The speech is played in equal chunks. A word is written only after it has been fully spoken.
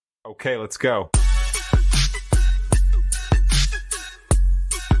Okay, let's go.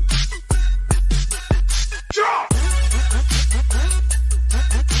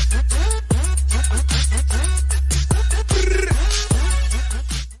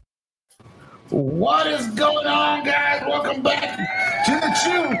 What is going on, guys? Welcome back to the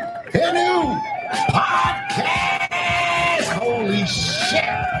Chew New Podcast. Holy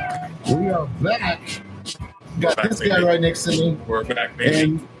shit. We are back. Got back, this baby. guy right next to me. We're back, baby.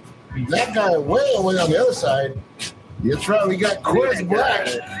 And that guy way away on the other side. That's right. We got Quez Black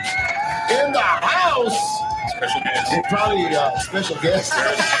in the house. Special guest. And probably a special guest.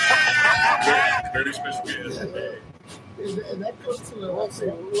 Very special guest. And that comes to the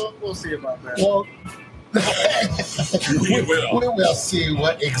We'll see about that. Well, We will. We will see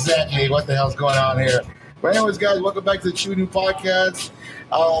what the hell's going on here. But anyways, guys, welcome back to the Chew New Podcast.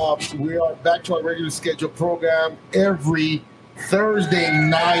 We are back to our regular scheduled program every Thursday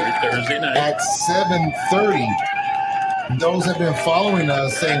night at 7:30. Those have been following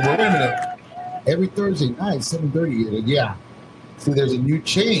us saying, well, wait a minute, every Thursday night, 7:30. Yeah. See, there's a new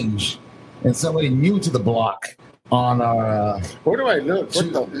change and somebody new to the block on our... Where do I look?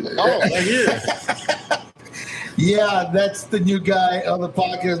 Right here. Yeah, that's the new guy on the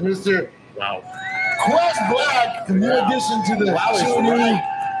podcast, Mr. Wow. Quez Black, a new addition to the Chew New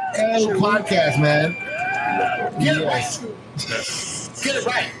Podcast, man. Get it Yes. right. Get it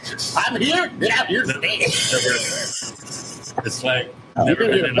right. I'm here. Yeah, I'm here to stay. It's like Never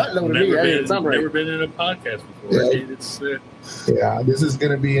been in a podcast before. Yeah. I mean, it's Yeah, this is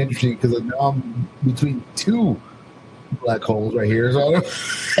going to be interesting because now I'm between two black holes right here. So I'm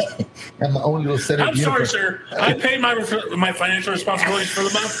the only little center. I'm sorry, sir. I paid my financial responsibilities for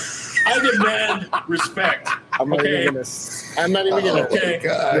the month. I demand respect. I'm not even gonna. Okay.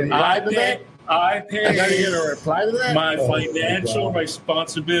 God. I pay I'm not even gonna reply to that. my financial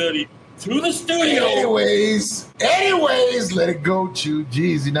responsibility to the studio. Anyways, let it go, Chew.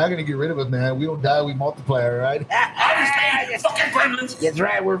 Jeez, you're not going to get rid of us, man. We don't die, we multiply, all right? I understand. Fucking gremlins. That's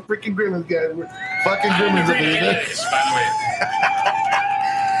right. We're freaking gremlins, guys. We're fucking gremlins up here.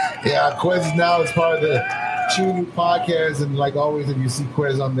 Yeah, Quez is now is part of the Chew New Podcast, and like always, if you see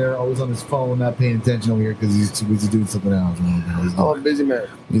Quez on there, always on his phone, not paying attention over here because he's too busy doing something else. Man. I'm a busy man.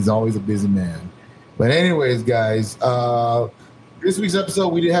 He's always a busy man. But anyways, guys, this week's episode,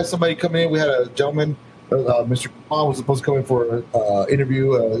 we did have somebody come in. We had a gentleman, Mr. Kwan, was supposed to come in for an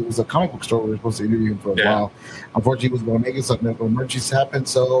interview. It was a comic book store. We were supposed to interview him for a while. Unfortunately, he was going to make it. Some medical emergencies happened,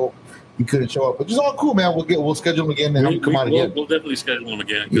 so he couldn't show up. But it's all cool, man. We'll schedule him again and have him come out again. We'll definitely schedule him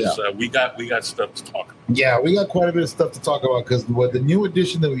again because we got stuff to talk about. Yeah, we got quite a bit of stuff to talk about because the new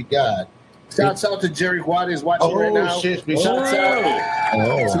edition that we got. Shouts out to Jerry Juarez watching right now. Shit, Shouts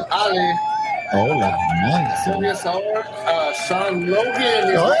out to Ali. Hola, man. Sylvia Sauer, Sean Logan.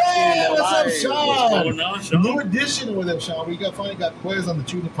 Hey, what's up, What's Sean? going on, Sean? New addition with him, Sean. We finally got Quez on the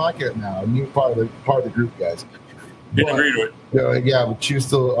Chew New Podcast now. A new part of the group, guys. Didn't agree to it. Yeah, but Chew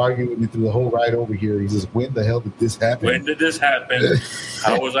still arguing with me through the whole ride over here. He says, "When the hell did this happen?" When did this happen?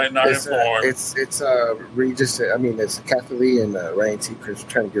 How was I not informed? It's Regis. I mean, it's Kathy Lee and Ryan T. Chris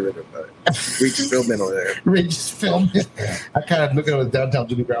trying to get rid of Regis Philbin over there. Regis Philbin. I kind of look at it as downtown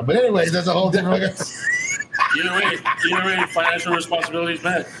Judy Brown, but anyways, that's a whole different. Either way, financial responsibilities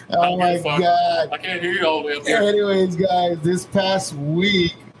met. Oh my God! I can't hear you all the way up here. Anyways, guys, this past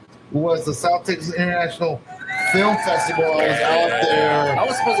week was the South Texas International Film Festival. I was out there. I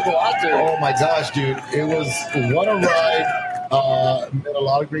was supposed to go out there. Oh my gosh, dude! It was what a ride. Met a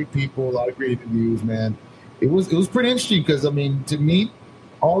lot of great people, a lot of great interviews, man. It was pretty interesting because I mean to meet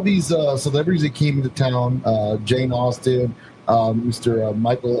all these celebrities that came into town, Jane Austen, Mr.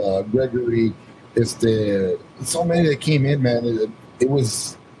 Michael Gregory, so many that came in, man. It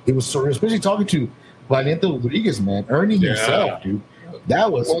was surreal, especially talking to Valiente Rodriguez, man, Ernie himself, dude.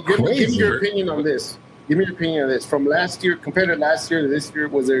 That was crazy. Give me your opinion on this. Give me your opinion on this. From last year, compared to last year to this year,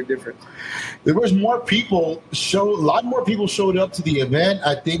 was there a difference? There was more people a lot more people showed up to the event.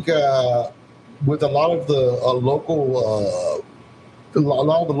 I think with a lot of the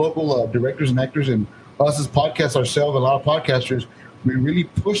local directors and actors and us as podcasts ourselves, a lot of podcasters, we really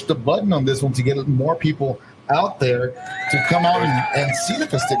pushed the button on this one to get more people out there to come out and see the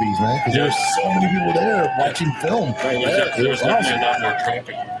festivities, man. Because there were so many people there watching film. There was definitely a lot more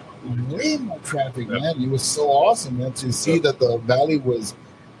traffic. Way more traffic, man. It was so awesome, man, to see that the Valley was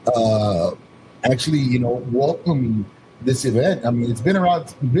actually, welcoming this event. I mean, it's been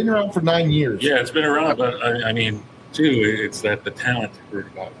around for 9 years. Yeah, it's been around, but I mean, too, it's that the talent are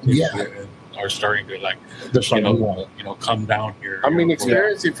starting to want it. Come down here. I mean,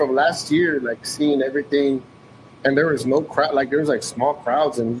 experiencing from last year, like seeing everything and there was no crowd. Like there was like small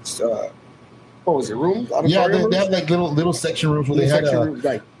crowds and what was it? Rooms? Yeah, they had like little section rooms where they had rooms,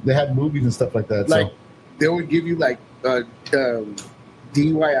 like they had movies and stuff like that. Like so. They would give you like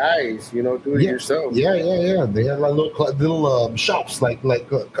DIYs, you know, do it yourself. Yeah. They had like little shops, like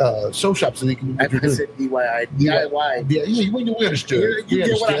show shops, so you can. I said DIY. DIY. Yeah, we understood. You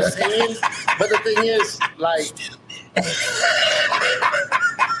get what I'm saying? But the thing is, like,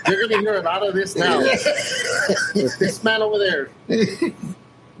 you're gonna hear a lot of this now. This man over there.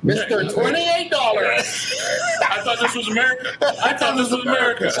 Mr. $28. I thought this was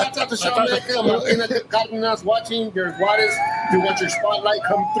America. Shout out to Sean America. Gotten us watching your Juarez. If you want your spotlight,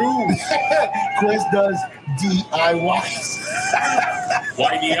 come through. Quez does DIYs.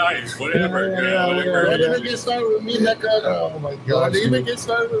 YDIs, whatever. Don't even get started with me, Mecca. Oh my God. Don't even get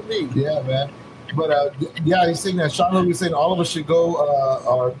started with me. Yeah, man. But he's saying that Sean Logan was saying all of us should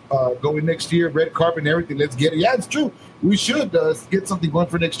go going next year, red carpet and everything. Let's get it. Yeah, it's true. We should get something going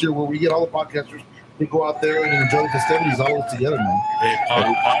for next year where we get all the podcasters to go out there and enjoy the festivities all of us together, man. Hey,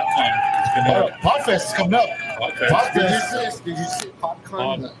 Podfest is coming up. Podfest. Did you say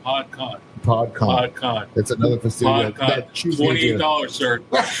PodCon? PodCon. It's another festivity. $28, sir.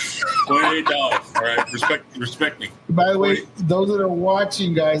 $28. All right, respect me. By the way, those that are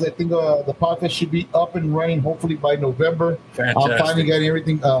watching, guys, I think the podcast should be up and running hopefully by November. Fantastic. I'm finally getting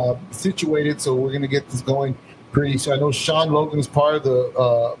everything situated, so we're gonna get this going pretty soon. I know Sean Logan is part of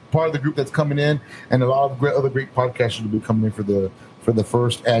the group that's coming in, and a lot of other great podcasters will be coming in for the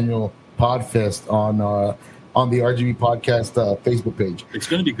first annual Podfest on the RGB Podcast Facebook page. It's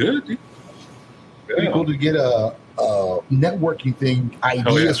gonna be good, dude. Pretty cool to get a networking thing,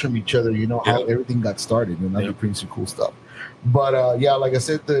 ideas from each other, you know, how everything got started, and that'd be pretty cool stuff. But like I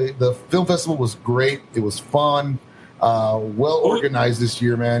said, the film festival was great. It was fun, well organized this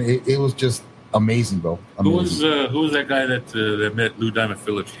year, man. It was just amazing, bro. Amazing. Who was that guy that met Lou Diamond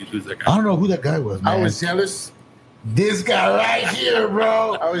Phillips? Who's that guy? I don't know who that guy was, man. I was jealous. This guy right here,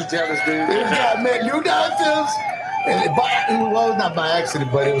 bro. I was jealous, dude. This guy met Lou Diamond Phillips. Well, not by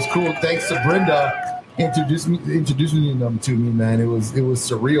accident, but it was cool. Thanks to Brenda introducing them to me, man. It was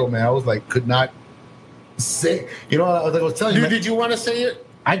surreal, man. I was like, could not say. You know, I was telling you. Dude, did you want to say it?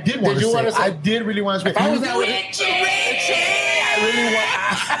 I did want to say it. I did really want to say it. If I was that I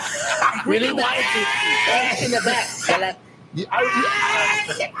really wanted to. In the back.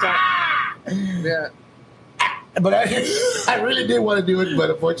 Yeah. But I really did want to do it, but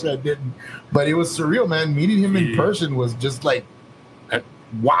unfortunately I didn't. But it was surreal, man. Meeting him in person was just like,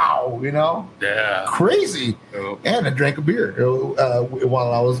 wow, you know? Yeah. Crazy. Oh. And I drank a beer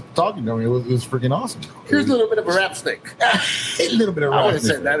while I was talking to him. It was freaking awesome. Here's a little bit of a rap stick. A little bit of rap stick. I would have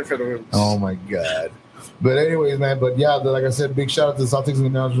said that in front of him. Oh, my God. But anyways, man. But yeah, like I said, big shout out to the South Texas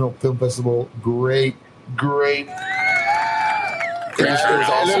International Film Festival. Great. It was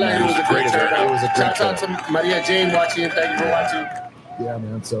awesome. It was a great turnout. It was a great shout out to Maria Jane watching. Thank you for watching. Yeah,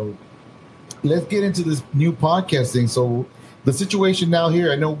 man. So let's get into this new podcast thing. So the situation now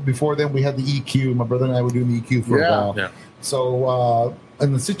here, I know before then we had the EQ. My brother and I were doing the EQ for a while. Yeah. So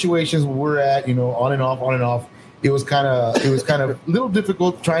in the situations where we're at, you know, on and off, it was kind of a little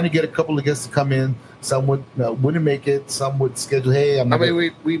difficult trying to get a couple of guests to come in. Some wouldn't make it. Some would schedule. Hey,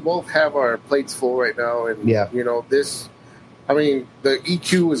 we both have our plates full right now, and you know this. I mean, the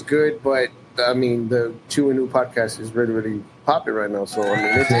EQ is good, but I mean, the Chew and New podcast is really, really popular right now. So I mean,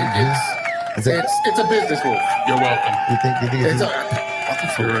 it's a business move. You're welcome. You think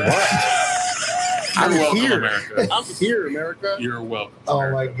I'm here, America. I'm here, America. You're welcome.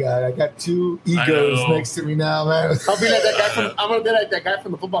 Oh my God, I got two egos next to me now, man. I'm gonna be like that guy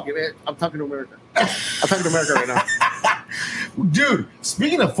from the football game. I'm talking to America. I'm talking to America right now, dude.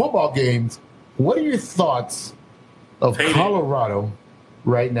 Speaking of football games, what are your thoughts of Colorado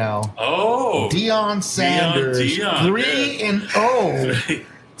right now? Oh, Deion Sanders, 3-0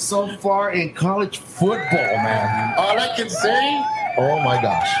 so far in college football, man. All I can say, oh my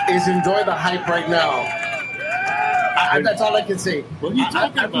gosh, is enjoy the hype right now. That's all I can say. What are you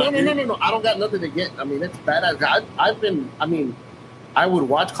talking about? No. I don't got nothing to get. I mean, it's badass. I would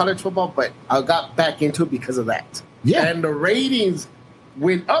watch college football, but I got back into it because of that. Yeah, and the ratings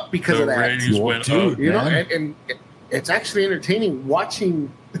went up because of that. The ratings went up. You know, and it's actually entertaining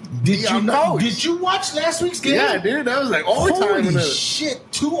watching. Did you watch last week's game? Yeah, dude. That was like overtime. Holy shit!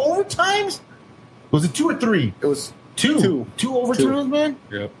 2 overtimes? Was it 2 or 3? It was 2. 2 overtimes, man.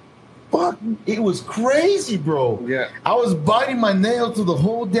 Yep. Fuck! It was crazy, bro. Yeah. I was biting my nails through the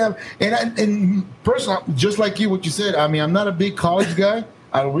whole damn. And personally, just like you, what you said. I mean, I'm not a big college guy.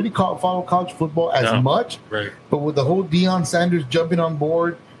 I don't really follow college football as much. Right. But with the whole Deion Sanders jumping on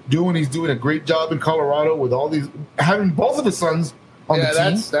board. He's doing a great job in Colorado with all these having both of his sons on the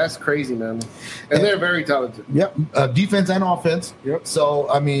team. That's crazy, man. And they're very talented. Yep, defense and offense. Yep. So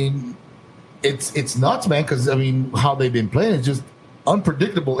I mean, it's nuts, man. Because I mean, how they've been playing is just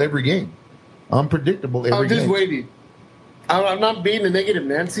unpredictable every game. I'm just waiting. I'm not being a negative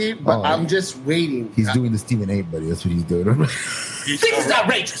Nancy, but I'm just waiting. He's doing the Stephen A. buddy. That's what he's doing. This is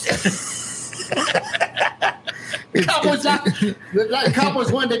outrageous.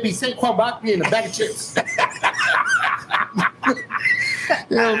 Cowboys won. They'd be Saquon Barkley in a bag of chips.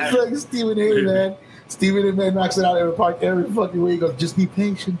 Yeah, like Stephen A. man. Stephen A. man knocks it out every fucking way. He goes, just be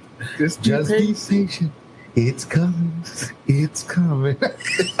patient. Just be patient. It's coming. It's coming.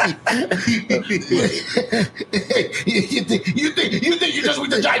 you think you just with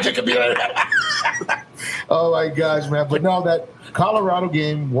the giant chicken beer? Oh my gosh, man! But no, that Colorado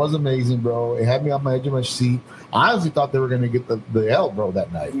game was amazing, bro. It had me on my edge of my seat. I honestly thought they were going to get the L, bro,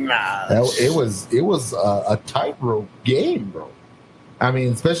 that night. Nah, it was a tightrope game, bro. I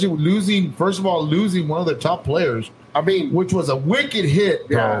mean, especially losing one of their top players. I mean, which was a wicked hit,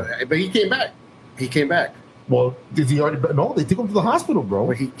 bro. Yeah, but he came back. Well, did he already? No, they took him to the hospital, bro.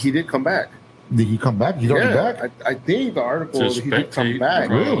 But he did come back. Did he come back? He's already back? I think the article he did come back.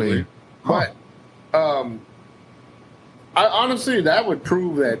 Really? But I honestly, that would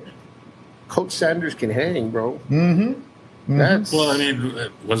prove that Coach Sanders can hang, bro. Mm-hmm. Well, I mean,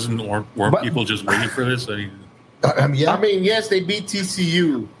 weren't people just waiting for this? I mean, yes, they beat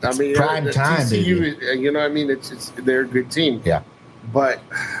TCU. I mean, prime time. TCU, you know what I mean? It's they're a good team. Yeah. But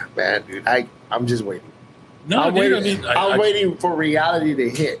man, dude, I'm just waiting. No, I'm waiting for reality to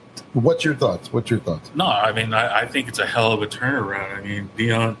hit. What's your thoughts? No, I mean, I think it's a hell of a turnaround. I mean,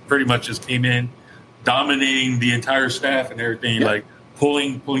 Dion pretty much just came in, dominating the entire staff and everything, like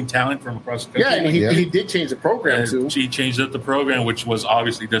pulling talent from across the country. Yeah, and he did change the program too. He changed up the program, which was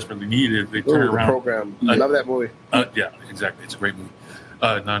obviously desperately needed. They turned around the program. I love that movie. Yeah, exactly. It's a great movie.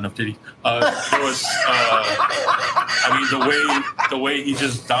 Not enough titties. There was, I mean, the way he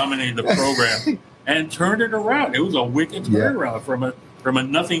just dominated the program and turned it around. It was a wicked turnaround from a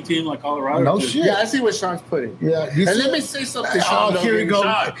nothing team like Colorado. No shit. Yeah, I see what Sean's putting. Yeah, and let me say something. Sean, here we go.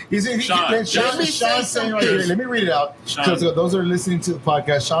 Sean's saying right here. Let me read it out. Because those are listening to the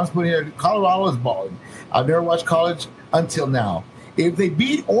podcast, Sean's putting here. Colorado is balling. I've never watched college until now. If they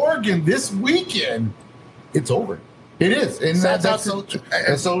beat Oregon this weekend, it's over. It is. And that's so true.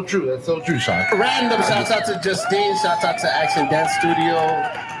 That's so true, Sean. Random shouts out to Justine. Shouts out to Action Dance Studio.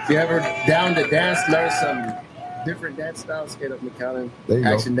 If you ever down to dance, learn some different dance styles, hit up McAllen. There you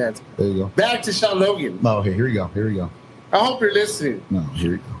Action go. Dance. There you go. Back to Sean Logan. No, here we go. I hope you're listening. No,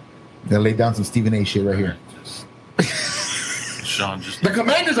 here we go. Gonna lay down some Stephen A. shit right here. Sean just... The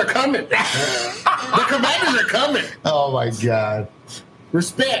Commanders are coming. The Commanders are coming. Oh, my God.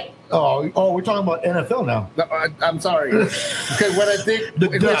 Respect. Oh, we're talking about NFL now. No, I'm sorry. Because when I think...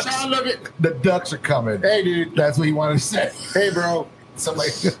 The Ducks. Sean Logan, the Ducks are coming. Hey, dude. That's what he wanted to say. Hey, bro.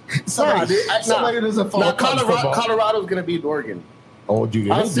 Somebody doesn't follow Colorado's going to beat Oregon. Oh,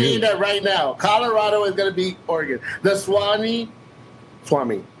 dude. I'm saying that right now. Colorado is going to beat Oregon. The Swami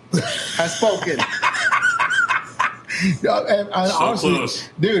has spoken. And honestly, close.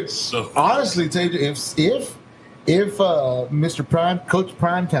 Dude, honestly, if Mr. Prime, Coach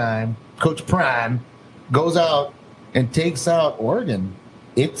Prime goes out and takes out Oregon,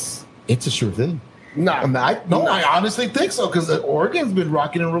 it's a sure thing. I honestly think so because Oregon's been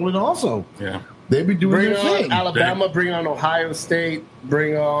rocking and rolling also. Yeah. They've been doing their thing. Alabama, bring on Ohio State,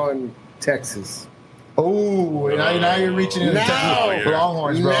 bring on Texas. Oh, now you're reaching into Texas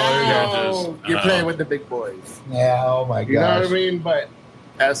Longhorns, bro. No, you're playing with the big boys. Yeah, oh my gosh. You know what I mean? But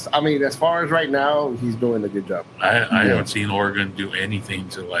as far as right now, he's doing a good job. I haven't seen Oregon do anything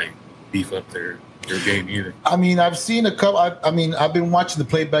to beef up their game either. I mean, I've seen a couple. I've been watching the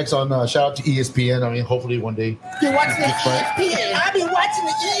playbacks on. Shout out to ESPN. I mean, hopefully one day. You're watching the ESPN. I've been watching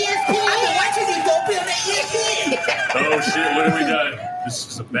the ESPN. I've been watching it go be on the ESPN. Oh shit! What have we done? This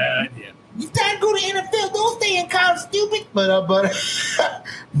is a bad idea. You time to go to NFL. Don't stay in college, stupid. But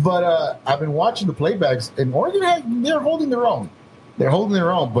I've been watching the playbacks, and Oregon they're holding their own. But they're holding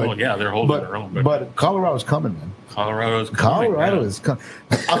their own. But Colorado's coming, man. Colorado is coming.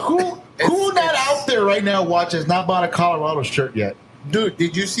 Who not out there right now has not bought a Colorado shirt yet? Dude,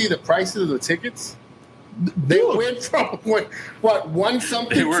 did you see the prices of the tickets? They went from one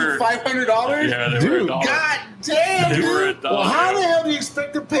something to $500? Yeah, they were $1. God damn! They were $1. Well, how the hell do you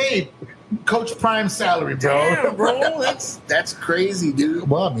expect to pay Coach Prime salary, bro. Damn, bro, that's crazy, dude.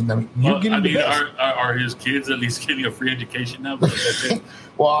 Well, I mean, you're getting the best. Are his kids at least getting a free education now?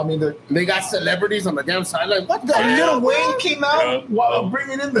 Well, I mean, they got celebrities on the damn sideline. What the hell? Lil Wayne came out while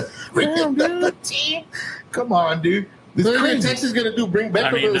bringing in the team. Come on, dude. This crazy. Texas gonna do bring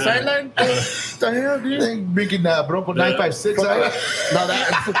Beto to the sideline? What the hell, dude? They bringing Bronco 956 out. No,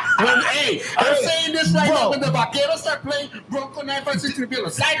 hey, I'm saying this right now. When the Vaqueros start playing, Bronco 956 will be on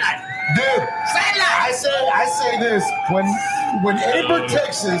the sideline. Dude, sideline. I say this when Amber,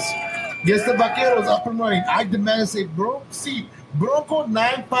 Texas gets the Vaqueros up and running, I demand to say, Bronco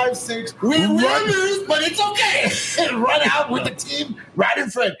 956. We will lose, but it's okay. And run out with the team right in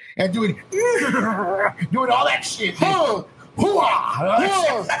front and doing all that shit. When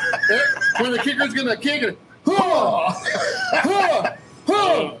the kicker's gonna kick it. Look at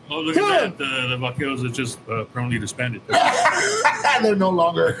that. The Vaqueros are just permanently disbanded. They're no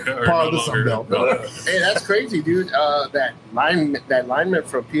longer part of the Sun Belt. Hey, that's crazy, dude. That lineman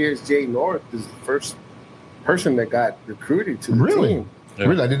from PSJ North is the first person that got recruited to the team. Yeah.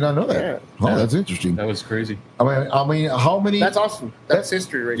 Really, I did not know that. Yeah. Oh, that's interesting. That was crazy. I mean, how many? That's awesome. That's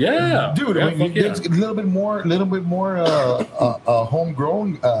history, right there. Yeah, dude. I mean, there's a little bit more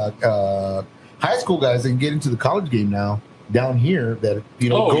homegrown high school guys that can get into the college game now down here that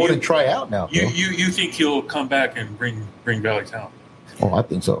go and try out now. You think he'll come back and bring Valley talent? Oh, I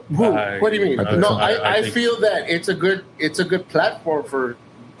think so. What do you mean? I think feel that it's a good platform for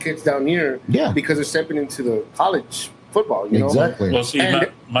kids down here. Yeah, because they're stepping into the college football. You know? Exactly. Well, see,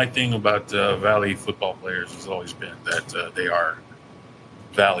 my thing about Valley football players has always been that they are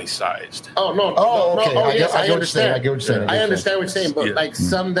Valley-sized. Oh no! Okay. Oh yes, I get understand. I get what you're saying. I understand what you're saying, but like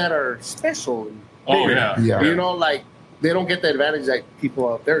some that are special. Oh yeah. You know, like they don't get the advantage that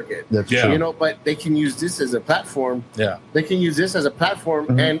people out there get. That's true. You know, but they can use this as a platform. Yeah. They can use this as a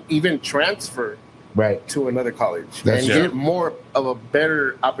platform and even transfer to another college and get more of a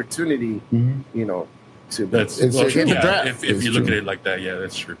better opportunity. You know, to get the draft. If you look at it like that, yeah,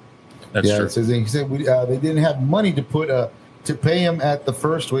 that's true. That's true. It says he said they didn't have money to put to pay him at the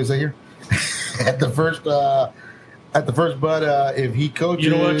first. What is that here? At the first, but if he coaches,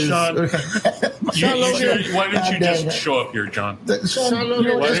 you know what, Sean? Why didn't you just show up here, John? Sean,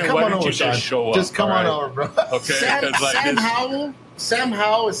 just come on over, Sean. Show up, just come on over, bro. Okay, Sam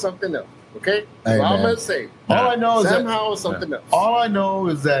Howell is something else. Okay, that's all I'm gonna say. All I know is Sam Howell is something else. All I know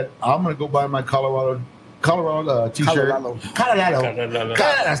is that I'm gonna go buy my Colorado t-shirt. Colorado.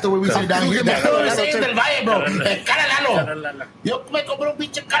 That's the way we say down here. That's the way we say del Valle, bro. Colorado. Yo me compré un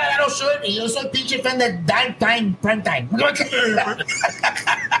pinche Colorado shirt y yo soy pinche fan de prime time.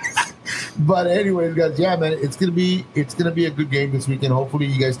 But anyways, guys, yeah, man, it's gonna be a good game this weekend. Hopefully,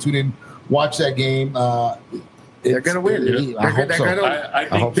 you guys tune in, watch that game. They're gonna win. I hope so. I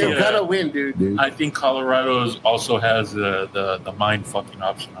think they're gonna win, dude. I think Colorado also has the mind fucking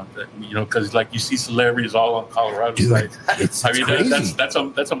option on that. You know, because like you see celebrities all on Colorado. Dude, like, it's I mean, crazy.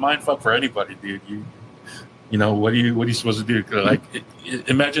 that's a mind fuck for anybody, dude. You know what are you supposed to do? Like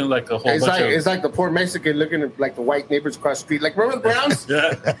imagine like a whole bunch of it's like the poor Mexican looking at like the white neighbors across the street. Like remember the Browns?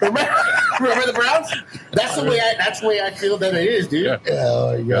 Yeah. remember the Browns? That's the way I feel that it is, dude. Yeah.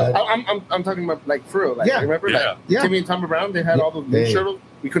 Oh my God. I'm talking about like for real. Like remember like Timmy and Tommy Brown? They had all those blue shirts.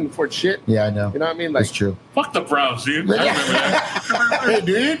 We couldn't afford shit. Yeah, I know. You know what I mean? Like it's true. Fuck the Browns, dude. I remember that. Hey,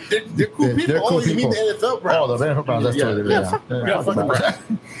 dude, they're cool people. They're cool you mean people. the NFL Browns? Oh, the NFL Browns. That's totally fuck the Browns.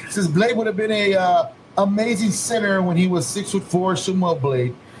 Says Blade would have been a amazing center when he was 6'4" sumo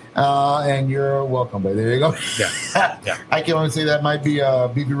Blade. And you're welcome, Blade. There you go. Yeah. I can only say that might be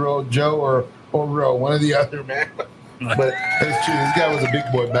BB Roll Joe or Roe, one or the other, man. But that's true. This guy was a big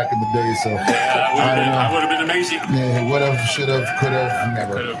boy back in the day, so I would have been amazing. Yeah, would have, should have, could have,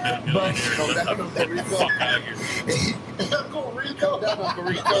 never. Could have been. Go Rico.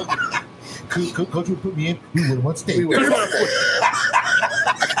 Coach would put me in. We would have won state. I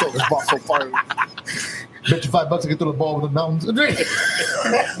could throw this ball so far. Bet you $5 I can throw the ball over the mountains.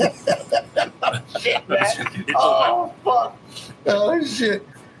 Shit, man. Oh, fuck. Oh, shit.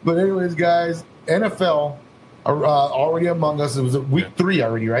 But anyways, guys, NFL are already among us. It was week 3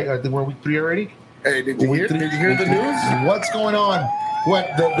 already, right? I think we're week 3 already. Hey, did you hear the news? What's going on?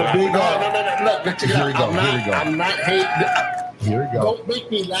 What the big? No. Look, here we go. I'm not hating. Here we go. Don't make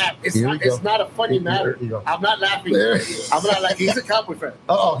me laugh. It's not a funny matter. I'm not laughing. I'm not laughing. He's a Cowboy fan.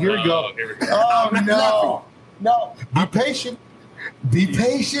 Oh, here we go. Oh, no. Be patient. Be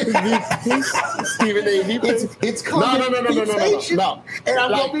patient. Stephen A. It's coming. No. And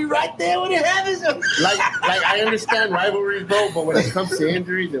I'm going to be right there when it happens. Like I understand rivalries, bro, but when it comes to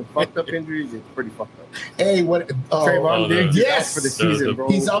injuries and fucked up injuries, it's pretty fucked up. Hey, what? Trayvon Diggs is yes, out for the season, bro.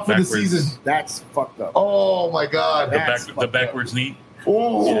 He's out for the season. That's fucked up. Oh my God. The backwards knee.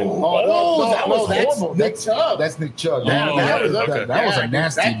 Oh, that was horrible. Nick Chubb. That's Nick Chubb. That was a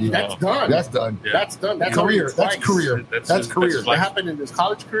nasty dude. That's done. That's done. Yeah. That's done. That's career. That's career. That's career. That happened in his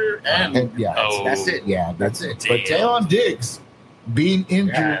college career, and that's it. Yeah, that's it. Damn. But Trayvon Diggs being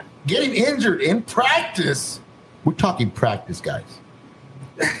injured, getting injured in practice. We're talking practice, guys.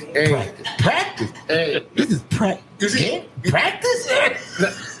 Hey, Practice. hey. This is practice.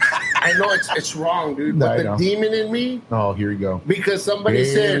 I know it's wrong, dude. No, But I the know. demon in me, Oh, here we go. because somebody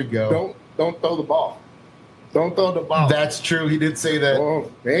There said, you go. don't throw the ball. Don't throw the ball. That's true. He did say that. Oh,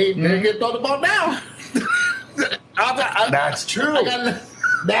 they can throw the ball now. That's true. I got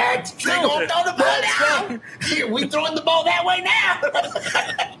That's true. They're going to throw the ball down. We throwing the ball that way now.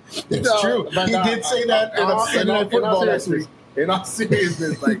 It's true. He did say that in a Sunday Night Football last week. In all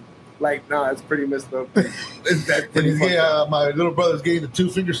seriousness, it's pretty messed up. It's that And pretty he's fucked up. my little brother's getting the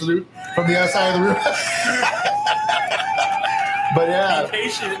 2-finger salute from the outside of the room. But yeah,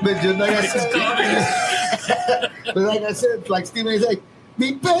 Patient. but like I said, like Stephen A. like,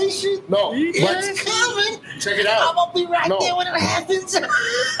 be patient. No, It's coming. check it I'm out. going to be right No. there when it happens.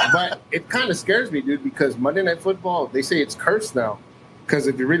 But it kind of scares me, dude, because Monday Night Football, they say it's cursed now. Because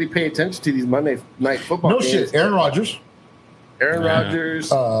if you really pay attention to these Monday Night Football No games, shit. Aaron Rodgers. Aaron Yeah. Rodgers,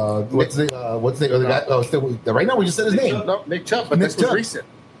 What's the other guy? Oh, still, right now we just said his name. no, Nick Chubb, but Nick this was Chubb. recent.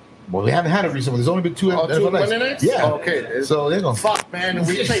 Well, we haven't had a recent one. There's only been two. Oh, two Monday nights? Yeah. Oh, okay. So they're going. Fuck, man,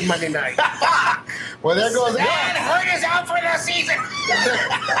 we play Monday night. Well, there goes And that. Hurt is out for the season.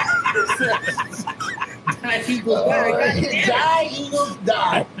 Die, Eagles,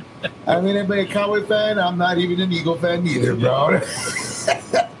 die. I mean, anybody a Cowboy fan? I'm not even an Eagle fan either, bro.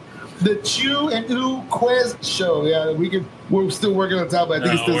 The Chew and Ooh Quez show. Yeah, we're still working on top, but I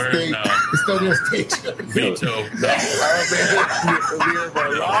think it's still stage. no. It's still going to stage. Veto. We're for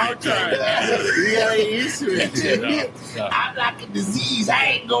a long time. We got used to it. No. I'm like a disease. I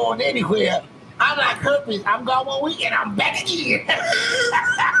ain't going anywhere. I'm like herpes. I'm gone 1 week and I'm back again.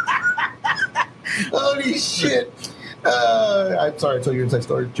 Holy shit. I'm sorry I told you inside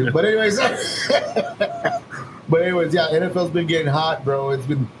story too. But anyways, yeah, NFL's been getting hot, bro. It's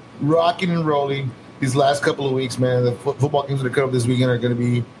been rocking and rolling these last couple of weeks, man. The football games that are coming up this weekend are going to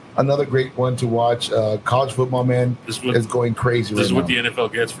be another great one to watch. College football, man, is going crazy. This is right what now. the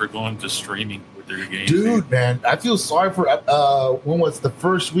NFL gets for going to streaming with their games. Dude, man, I feel sorry for when was the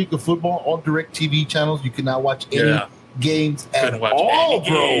first week of football? All direct TV channels, you could not watch any games at Couldn't watch all, any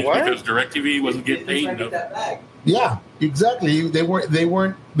bro. games What? because DirecTV wasn't getting paid enough. Yeah, exactly. They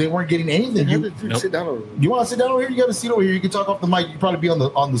weren't getting anything. Sit down over You want to sit down over here? You got a seat over here. You can talk off the mic. You can probably be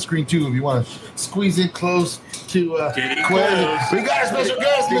on the screen too if you want to squeeze in close to Getting Quez. close. We got a special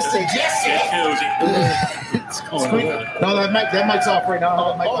guest, Mr. Jesse. No, that mic's off right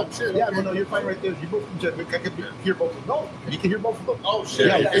now. Oh, shit. Yeah, no, you're fine right there. You both I can hear both of them. No, you can hear both of them. Oh, shit.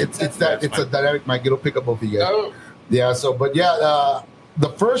 Yeah, it's a dynamic mic. It'll pick up both of you guys. Oh. Yeah. So, but yeah, the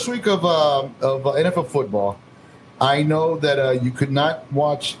first week of NFL football, I know that you could not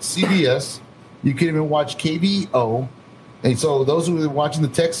watch CBS. You couldn't even watch KVO. And so those who were watching the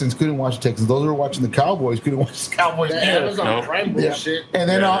Texans couldn't watch the Texans. Those who were watching the Cowboys couldn't watch the Cowboys. That Amazon Prime bullshit. And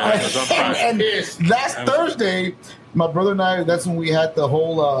then Amazon and last Thursday, my brother and I, that's when we had the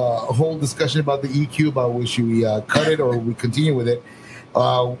whole discussion about the EQ, about which we cut it or we continue with it.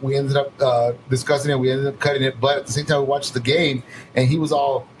 We ended up discussing it. We ended up cutting it, but at the same time, we watched the game, and he was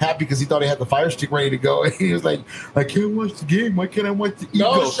all happy because he thought he had the Fire Stick ready to go. And he was like, "I can't watch the game. Why can't I watch the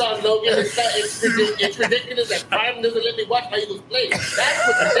Eagles?" No, Sean Logan, it's ridiculous that Prime doesn't let me watch my Eagles play. That's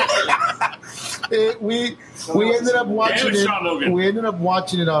what's ridiculous. We ended up watching Sean it. Logan. We ended up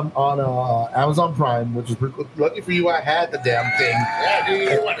watching it on Amazon Prime, which is pretty cool. Lucky for you, I had the damn thing. Yeah, dude, you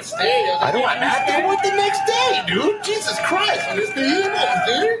don't want to stay. I don't want to wait the next day, dude. Jesus Christ. It's the Eagles,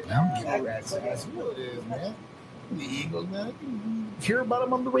 dude. I don't give a rat's ass what it is, man. The Eagles, man. I can hear about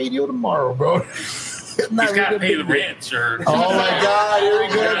them on the radio tomorrow, bro. He's got to pay the rent, sir. Oh my God! Here we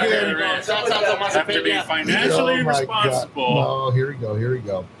go again. Have to be financially Oh, my responsible. God. No, here we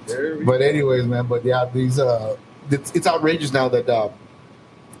go. But anyways, man. But yeah, these it's outrageous now that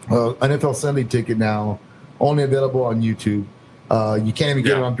NFL Sunday Ticket now only available on YouTube. You can't even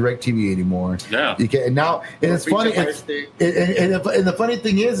get it on DirecTV anymore. Yeah, you can now, and it's funny. And the funny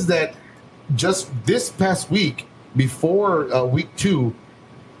thing is that just this past week, before week 2,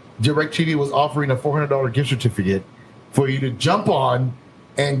 DirecTV was offering a $400 gift certificate for you to jump on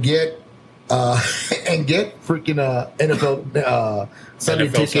and get freaking NFL Sunday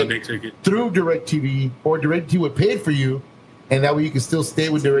ticket through DirecTV, or DirecTV would pay it for you, and that way you can still stay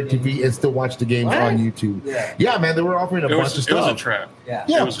with DirecTV and still watch the games on YouTube. Yeah, man, they were offering a bunch of stuff. It was a trap.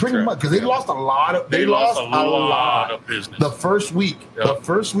 Yeah, pretty much, because they lost a lot of. They lost a lot of business. The first week of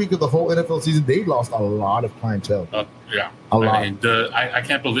the whole NFL season, they lost a lot of clientele. A lot. I mean, I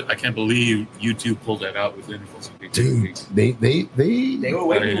can't believe YouTube pulled that out with NFL Sunday. Dude, they were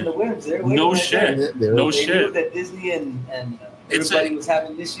waiting in the wings. No shit. No shit. They knew that Disney and everybody was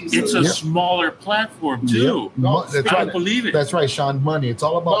having issues. It's a smaller platform too. That's right. I can't believe it. That's right, Sean. Money. It's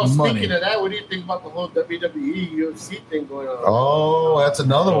all about money. Speaking of that, what do you think about the whole WWE UFC thing going on? Oh, that's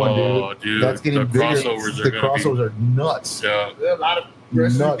another one, dude. That's getting bigger. The crossovers are nuts. Yeah. There's a lot of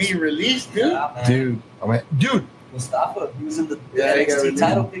wrestlers being released, dude. Dude, dude. Mustafa, he was in the NXT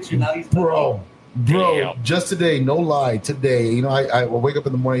title picture. Now he's bro. Just today, no lie, today. You know, I wake up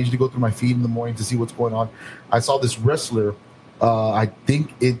in the morning. I usually go through my feed in the morning to see what's going on. I saw this wrestler. I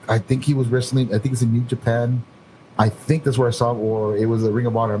think he was wrestling. I think it's in New Japan. I think that's where I saw him, or it was a Ring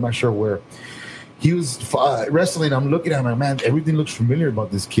of Honor. I'm not sure where. He was wrestling. I'm looking at him, man. Everything looks familiar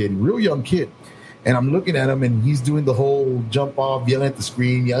about this kid, real young kid. And I'm looking at him, and he's doing the whole jump off, yelling at the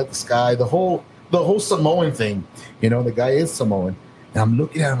screen, yelling at the sky, the whole Samoan thing. You know, the guy is Samoan. And I'm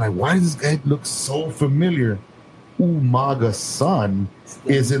looking at him like, why does this guy look so familiar? Umaga's son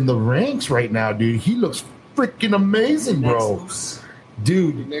is in the ranks right now, dude. He looks freaking amazing, bro.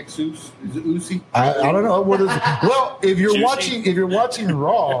 Dude, Nexus is it Uzi? I don't know what is. Well, if you're watching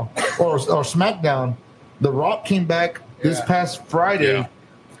Raw or SmackDown, The Rock came back this past Friday.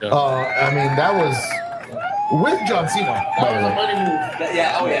 I mean, that was with John Cena. That was a money move.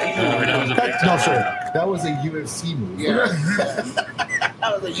 That was a UFC move. Yeah.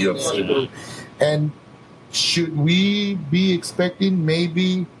 That was a UFC move. And should we be expecting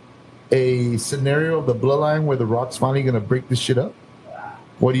maybe a scenario of the Bloodline where The Rock's finally going to break this shit up?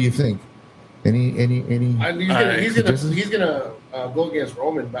 What do you think? Any? He's gonna go against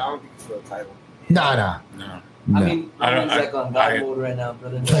Roman, but I don't think it's for the title. Nah. I mean, Roman's like on God mode right now,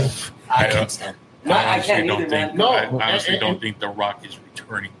 brother. I can't stand. I can't either, man. No, I honestly don't think The Rock is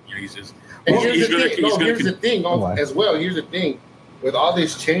returning. You know, he's just. Here's the thing. As well. Here's the thing. With all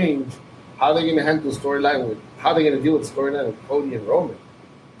this change, how are they going to handle the storyline how are they going to deal with the storyline with Cody and Roman?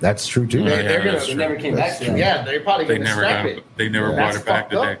 That's true too. They never came back to that. Yeah, they're probably going to scrap it. They never brought it back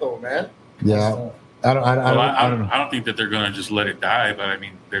today. Though, man. Yeah. I don't think that they're going to just let it die. But I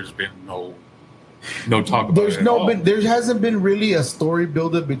mean, there's been no talk about it. There hasn't been really a story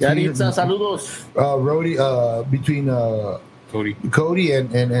buildup between Cody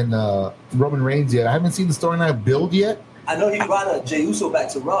and Roman Reigns yet. I haven't seen the storyline build yet. I know he brought Jey Uso back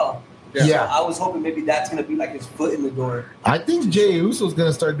to Raw. Yeah. So I was hoping maybe that's going to be like his foot in the door. I think Jey Uso's going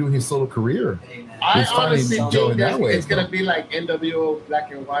to start doing his solo career. I honestly think it's going to be like NWO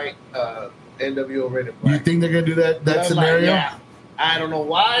Black and White, NWO Red and Black. You think they're going to do that scenario? Like, I don't know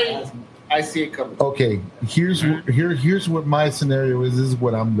why. I see it coming. Okay, here's what my scenario is. This is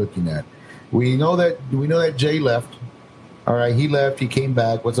what I'm looking at. We know that Jay left. All right, he left. He came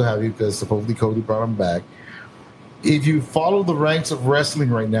back. What's so happy because supposedly Cody brought him back. If you follow the ranks of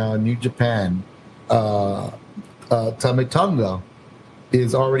wrestling right now in New Japan, Tame Tonga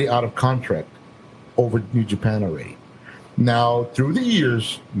is already out of contract over New Japan already. Now, through the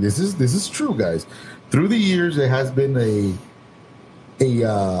years, this is true, guys. Through the years, there has been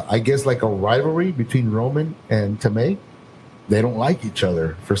I guess like a rivalry between Roman and Tame. They don't like each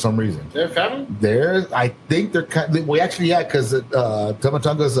other for some reason. They're family? I think they're kind of, because Tame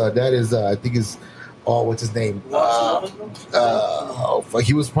Tonga's dad is, I think is, what's his name? He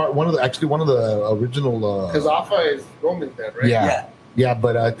was one of the original. Because Alpha is Roman's dad, right? Yeah,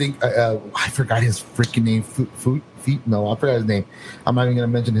 but I think I forgot his freaking name. I forgot his name. I'm not even going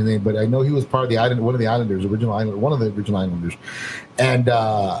to mention his name, but I know he was part of one of the Islanders, one of the original Islanders, and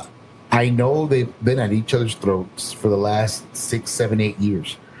I know they've been at each other's throats for the last 6, 7, 8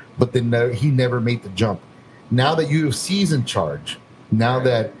 years, but then he never made the jump. Now that UFC's in charge, now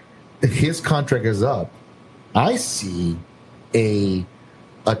that his contract is up, I see a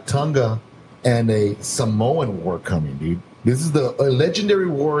Tonga and a Samoan war coming, dude. This is the legendary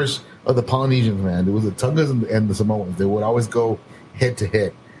wars of the Polynesians, man. There was the Tongas and the Samoans. They would always go head to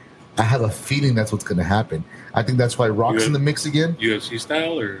head. I have a feeling that's what's going to happen. I think that's why Rock's in the mix again. UFC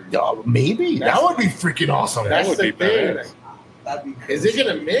style, or maybe that would be freaking awesome. That's would the be thing. That'd be crazy. Is it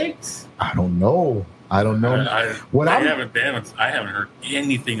going to mix? I don't know. I don't know. I haven't heard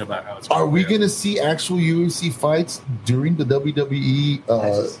anything about how it's going. Are we going to see actual UFC fights during the WWE?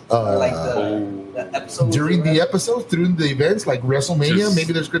 The episodes during the episodes, during the events like WrestleMania?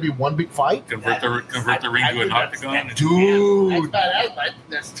 Maybe there's going to be one big fight. Convert the ring to an octagon. Dude,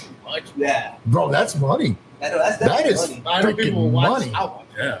 that's too much. Yeah, bro, that's money. That is freaking money.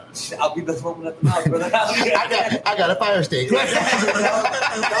 Yeah, I'll be the smoking at the mouth, brother. I got a fire stick. I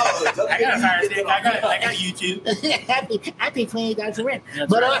got a fire stick. I got YouTube. I pay $20 rent.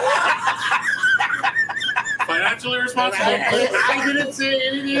 But financially responsible. I didn't say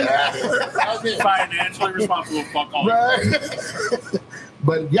anything. Financially responsible. Fuck all.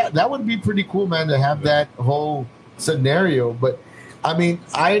 But yeah, that would be pretty cool, man, to have that whole scenario. But I mean,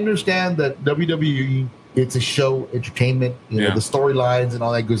 I understand that WWE, it's a show, entertainment, you know, the storylines and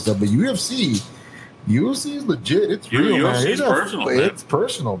all that good stuff. But UFC is legit. It's real, man. It's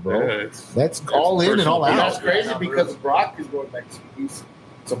personal, bro. Yeah, that's all in and all out. That's crazy because Brock is going back to he's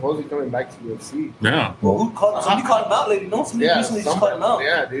supposedly coming back to UFC. Yeah. Well, somebody called him out, lady. No, somebody recently just called him out.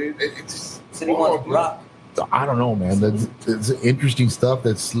 Yeah, dude. It's said he wants Brock. I don't know, man. It's interesting stuff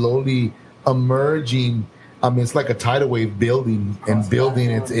that's slowly emerging. I mean, it's like a tidal wave building.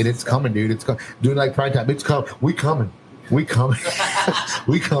 It's coming, dude. It's coming. Doing like prime time. It's coming. We coming. We coming.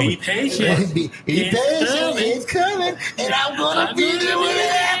 Be patient. Be patient. It's coming, and I'm gonna be there when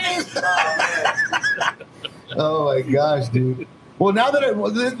it happens. Oh my gosh, dude. Well, now that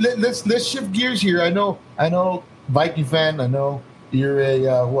let's shift gears here. I know, Viking fan. I know you're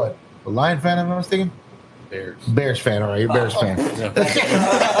a what? A Lion fan? If I'm not mistaken. Bears fan. All right, you're a Bears fan.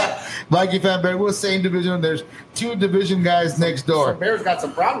 Viking fan, Bears. We're the same division. There's two division guys next door. So Bears got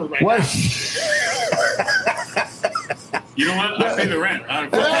some problems right now. You know what? I pay the rent. I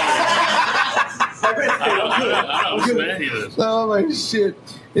don't understand any of this. Oh my shit!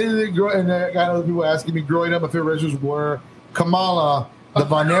 And I got other people asking me. Growing up, my favorite wrestlers were Kamala, the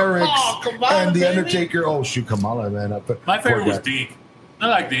Von Erichs, and the Undertaker. Oh shoot, Kamala, man! My favorite was Dink. I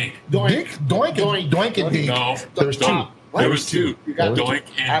like Dink. Doink and Dink. No, there's two. There was two. You got Doink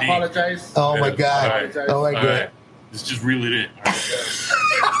and Dink. I apologize. Oh my god! Oh my god! Right. Let's just reel it in.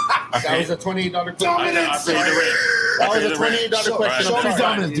 That was a $28 question. Dominance. That was a $28 question. Show me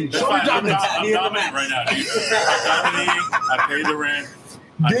dominance, dude. Show me dominance. I'm dominant right now, dude. I'm dominating. I pay the rent.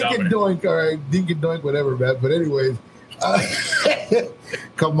 Dink and Doink, all right. Dink and Doink, whatever, man. But anyways,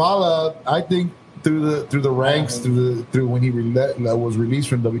 Kamala, I think through the ranks, through when he was released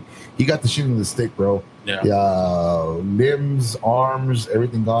from WWE, he got the shit in the stick, bro. Yeah. Limbs, arms,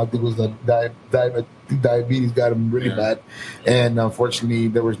 everything gone. I think it was the diabetes got him really bad, and unfortunately,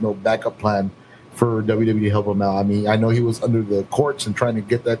 there was no backup plan for WWE to help him out. I mean, I know he was under the courts and trying to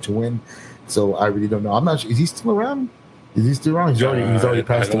get that to win, so I really don't know. I'm not sure. Is he still around? He's already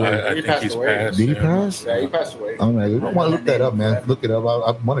passed away. I think he's passed. Did he pass? Yeah, he passed away. I'm like, I don't want to look that up, man. Look it up.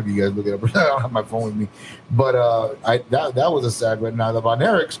 One of you guys look it up. I don't have my phone with me, but that was a sad one. Now the Von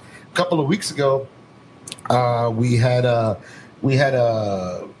Erichs, a couple of weeks ago, we had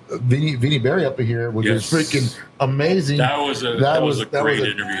Vinny Berry up here, which was freaking amazing. That was a great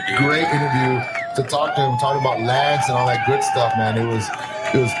interview. Dude. Great interview to talk to him, talk about Lance and all that good stuff, man. It was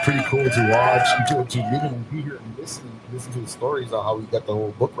pretty cool to watch and to even hear and listen to the stories of how he got the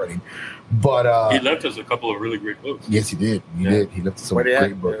whole book writing. But he left us a couple of really great books. Yes, he did. He did. He left us some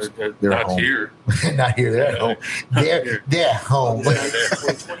great books. They're not here. Not here. They're at home. They're at home.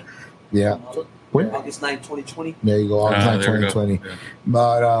 Yeah. When? August 9, 2020. There you go, August 9, 2020. Yeah.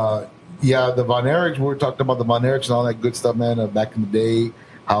 But the Von Erichs, we were talking about the Von Erichs and all that good stuff, man. Back in the day,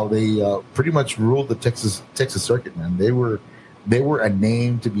 how they pretty much ruled the Texas circuit, man. They were a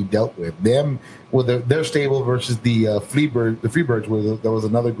name to be dealt with. Them with their stable versus the Freebirds. There was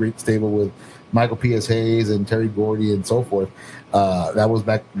another great stable with Michael P.S. Hayes and Terry Gordy and so forth. That was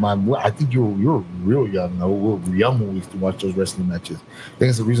back. I think you were real young. We were young when we used to watch those wrestling matches. I think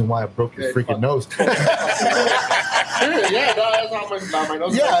it's the reason why I broke your freaking nose.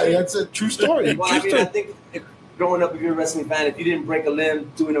 Yeah, that's a true story. Well, I think growing up, if you're a wrestling fan, if you didn't break a limb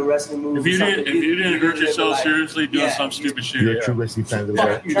doing a wrestling move, if you didn't hurt yourself seriously doing some stupid shit, you're a true wrestling fan.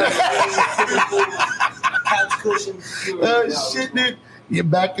 Couch cushions. Shit, dude. Yeah,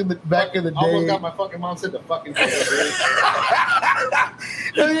 back in the day. I almost got my fucking mom said the fucking thing.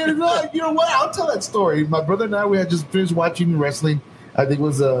 You know what? I'll tell that story. My brother and I, we had just finished watching wrestling. I think it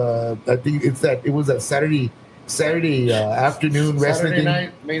was that Saturday afternoon wrestling Saturday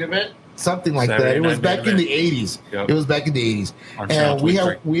night main event. Something like Saturday that. It was back in the 80s. Yep. It was back in the 80s, and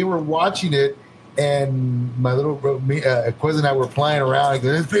we were watching it. And my little bro, Quez and I were flying around. Like,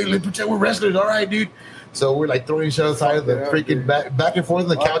 let's pretend we're wrestlers. All right, dude. So we're like throwing each other side of the freaking back and forth on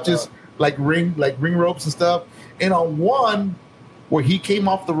the couches, like ring ropes and stuff. And on one where he came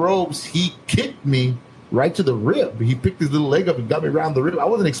off the ropes, he kicked me right to the rib. He picked his little leg up and got me around the rib. I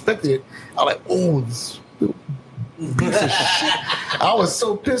wasn't expecting it. I was like, oh, this little piece of shit. I was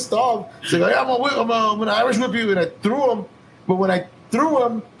so pissed off. So like, I'm gonna Irish whip you, and I threw him. But when I threw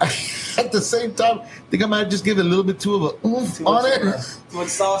him, at the same time, I think I might just give it a little bit too of a oomph on it. Too much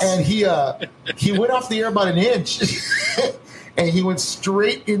sauce. And he went off the air about an inch, and he went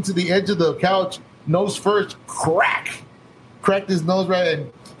straight into the edge of the couch, nose first, cracked his nose right, and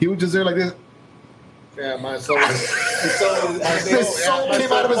he was just there like this. Yeah, my soul. His soul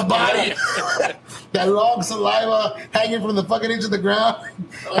came out of his body. That long saliva hanging from the fucking edge of the ground.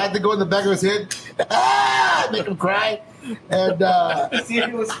 I had to go in the back of his head. Make him cry. And see if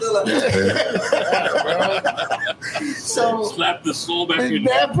he was still up there. So slap the soul back in.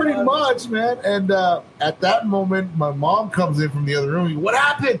 Yeah, pretty much, man. And at that moment, my mom comes in from the other room. What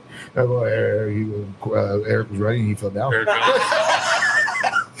happened? I go, Eric was running. He fell down.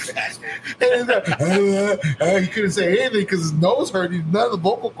 And he couldn't say anything because his nose hurt. None of the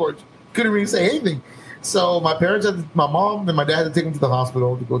vocal cords couldn't really say anything. So my mom and my dad had to take him to the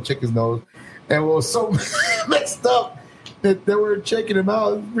hospital to go check his nose. And what was so messed up that they were checking him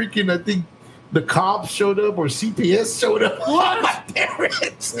out. Freaking, I think the cops showed up or CPS showed up. What? My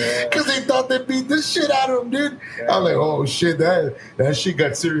parents, because they thought they beat the shit out of him, dude. I was like, oh shit, that shit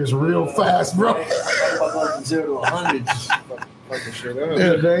got serious real fast, bro. I thought about from 0 to 100. Fucking shit up.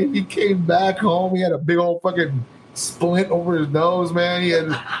 Yeah, man, he came back home. He had a big old fucking splint over his nose, man. He had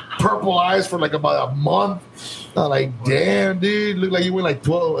purple eyes for like about a month. I'm like, damn, dude, looked like he went like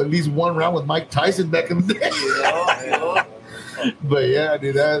 12, at least one round with Mike Tyson back in the day. But yeah,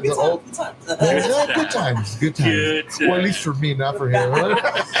 dude, that's good times. Good times. Well, at least for me, not for him.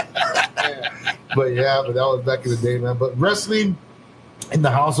 But that was back in the day, man. But wrestling in the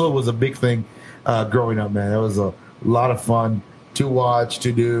household was a big thing growing up, man. That was a lot of fun to watch,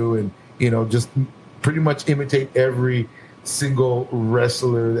 to do, and just pretty much imitate every single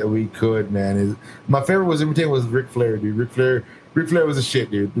wrestler that we could, man. My favorite was imitating was Ric Flair, dude. Ric Flair was a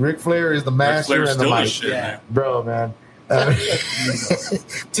shit, dude. Ric Flair is the master and the mic, bro, man.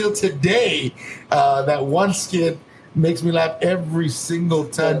 Till today, that one skit makes me laugh every single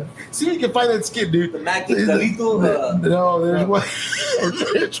time. See if you can find that skit, dude. The Magic Galito. No, there's one.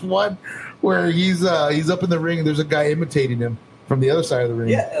 There's one where he's up in the ring and there's a guy imitating him from the other side of the ring.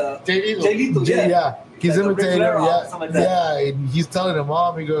 Yeah, Jay Lethal. Yeah, he's like imitating him. Like and he's telling him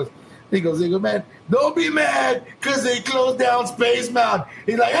off. He goes, man, don't be mad because they closed down Space Mountain.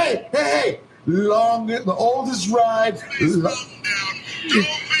 He's like, hey, the oldest ride. Don't be upset.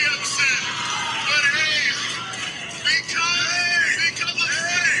 But hey,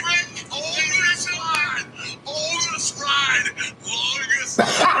 because oldest ride, longest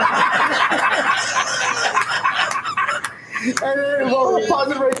And then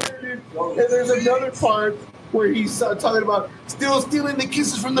pause it right there, dude. And there's another part where he's talking about still stealing the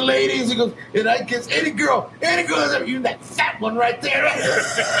kisses from the ladies. He goes, and I kiss any girl, you that fat one right there.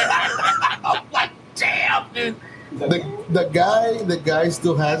 I'm like, damn, dude. The guy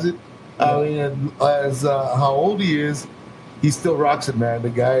still has it. I mean, as how old he is, he still rocks it, man. The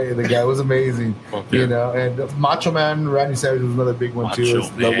guy was amazing, And Macho Man, Randy Savage was another big one too.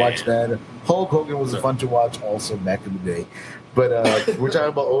 I watched that. Hulk Hogan was fun to watch also back in the day. But we're talking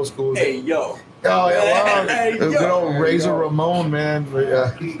about old school. Hey, yo. Oh, yeah, wow. Hey, good old Razor Ramon, man.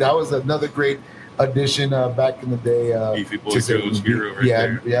 That was another great addition back in the day. Beefy Boy Joe's hero right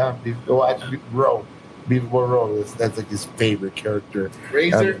there. Yeah. Beefy Boy Rowe. That's like his favorite character.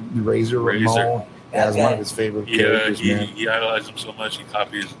 Razor Ramon. As one of his favorite characters, man. He idolized him so much, he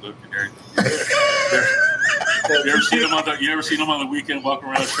copied his look and everything. You ever seen him on the weekend walking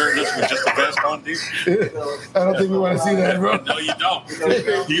around shirtless with just the vest on, dude? I don't think we want to see that, bro. No, you don't.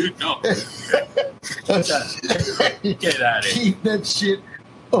 You don't. Get out of here. Keep that shit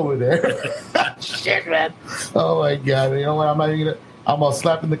over there. Shit, man. Oh, my God. You know what? I'm going to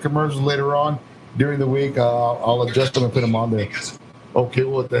slap in the commercials later on during the week. I'll adjust them and put them on there. Okay,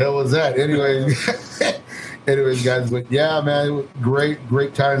 what the hell was that? Anyways, guys, but yeah, man, it was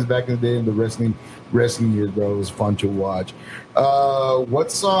great times back in the day in the wrestling years, bro. It was fun to watch.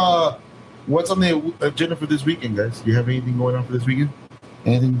 What's on the agenda for this weekend, guys? Do you have anything going on for this weekend?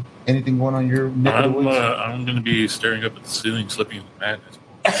 Anything going on your neck of the woods? I'm going to be staring up at the ceiling, slipping in madness.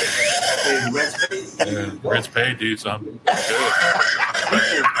 Rent's paid, dude, so I'm good.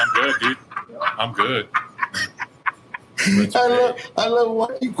 I'm good, dude. I'm good. I love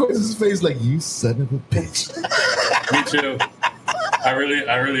watching Quez's face like, you son of a bitch. Me too. I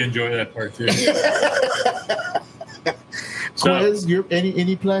really enjoy that part too. Quez,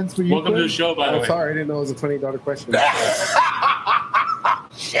 any plans for you? Welcome to the show, by the way. Sorry, I didn't know it was a $20 question.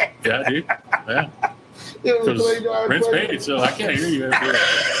 Shit. Yeah, dude. Yeah. It was a $20 Prince question. paid, so I can't hear you.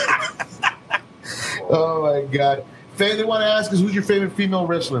 Oh my god! They want to ask us who's your favorite female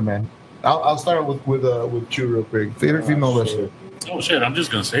wrestler, man. I'll start with Chu real quick. Favorite female wrestler. Oh shit! I'm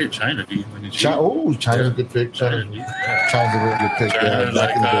just gonna say China, dude. China's a good pick. China's a real good pick. China,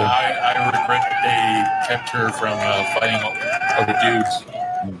 Back in the day. I regret that they kept her from fighting other dudes.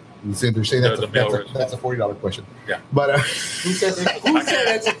 They're saying that's a $40 question. Yeah. But Who said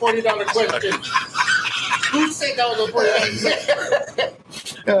that's a $40 question? Who said that was a $40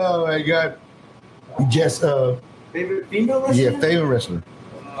 question? Oh my god! Jess, favorite female wrestler? yeah, favorite wrestler.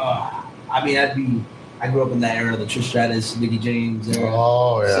 I mean, I grew up in that era, the Trish Stratus, Mickie James era.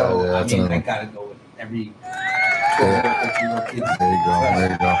 Oh yeah, So yeah. That's I gotta go with every 12-year-old kid. There you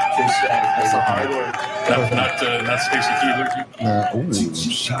go. Trish Stratus. That's a hard one. Not Stacey Keebler.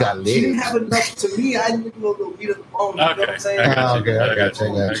 She got legs. She didn't have enough to me. I didn't even know the beat of the bone. You know what I'm saying? I got you. Okay, I got you. I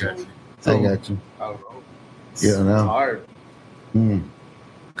got you. I got you. I don't know. You don't know. Hard.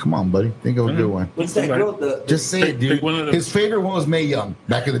 Come on, buddy. Think of a good one. What's that girl? Just say it, dude. His favorite one was Mae Young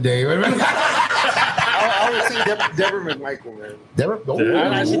back in the day. I would say Deborah McMichael, man. Deborah?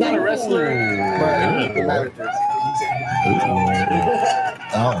 She's not a wrestler, but the manager.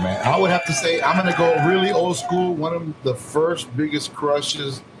 Oh, man. I would have to say, I'm going to go really old school. One of the first biggest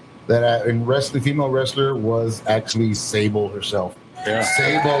crushes that in wrestling, female wrestler, was actually Sable herself. Yeah.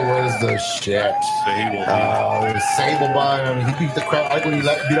 Sable was the shit. Sable by, I mean, he beat the crap. Like when he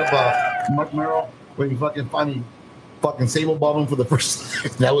beat up Mark Merrill, when he fucking Sable bombed him for the first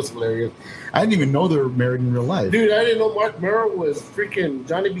time. That was hilarious. I didn't even know they were married in real life. Dude, I didn't know Mark Merrill was freaking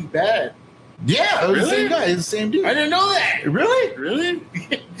Johnny B. Bad. Yeah, it was the same guy. It's the same dude. I didn't know that. Really? Really?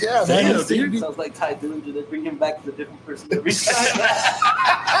 Yeah, man. Sounds like Ty Dillinger. They bring him back as a different person every time.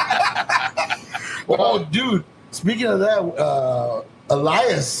 Oh, dude. Speaking of that,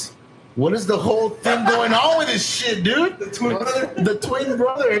 Elias, what is the whole thing going on with this shit, dude? The twin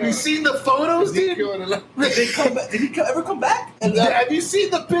brother. Have you seen the photos, dude? Did they come back? Did he ever come back? Have you seen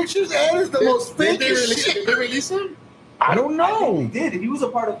the pictures? Ed is the most fake shit. Did they release him? I don't know. He did. He was a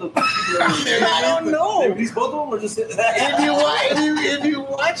part of the. I don't know. They released both of them, or just If you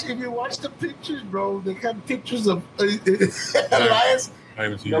watch the pictures, bro, they have pictures of Elias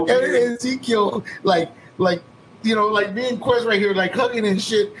and Ezekiel, like me and Quez right here, like hugging and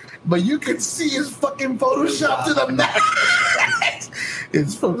shit. But you can see his fucking Photoshop to the max.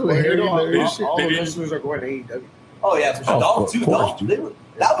 It's from all the listeners are going to AEW. Oh yeah, for sure. Dolph too. Dolph,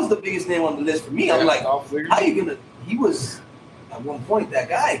 that was the biggest name on the list for me. I'm like, how you gonna? He was at one point that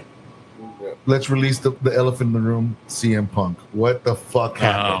guy. Let's release the elephant in the room. CM Punk. What the fuck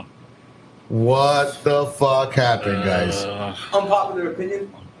happened? What the fuck happened, guys? Unpopular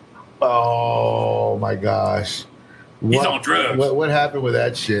opinion. Oh my gosh. He's on drugs. What happened with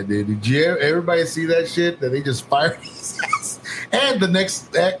that shit, dude? Did everybody see that shit? That they just fired his ass? And the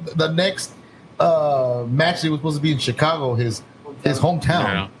next match, he was supposed to be in Chicago, his hometown.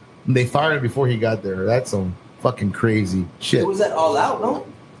 Yeah. And they fired him before he got there. That's some fucking crazy shit. It was that All Out, no?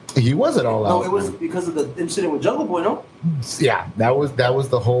 He wasn't All Out. No, it was because of the incident with Jungle Boy, no? Yeah, that was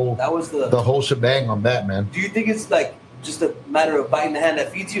the whole the whole shebang on that, man. Do you think it's like just a matter of biting the hand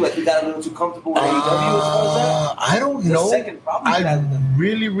that feeds you? Like you got a little too comfortable with AEW as far as that? I don't know. Second problem I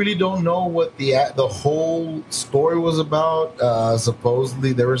really don't know what the whole story was about.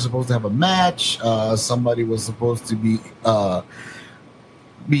 Supposedly they were supposed to have a match. Somebody was supposed to be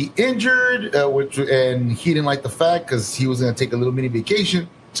injured, and he didn't like the fact because he was going to take a little vacation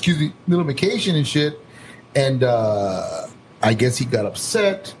and shit. And I guess he got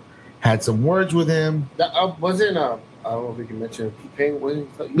upset, had some words with him. That wasn't I don't know if we can mention P-Pain.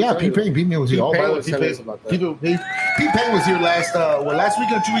 P-Pain was here. P-Pain was here last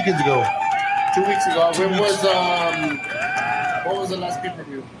week or 2 weekends ago. 2 weeks ago. What was the last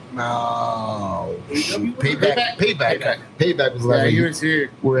pay-per-view? No. Payback was last week. He was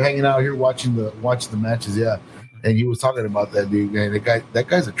here. We were hanging out here watching the matches, yeah. And he was talking about that dude, man. That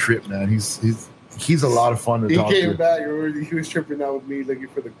guy's a trip, man. He's a lot of fun to talk to. He came back. He was tripping out with me looking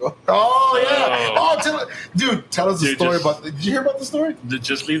for the goal. Oh, yeah. Tell us the story about. Did you hear about the story?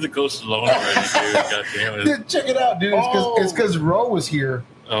 Just leave the ghost alone already, dude. God damn it. Dude, check it out, dude. It's because Ro was here.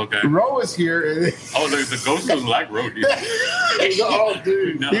 Okay. Ro was here. The ghost doesn't like Ro, dude.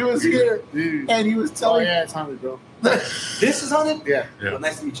 Dude. No, he was here. Dude. And he was telling. Oh, yeah, it's haunted, bro. This is haunted? Yeah. Well,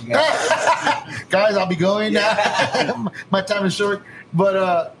 nice to meet you guys. Guys, I'll be going now. My time is short.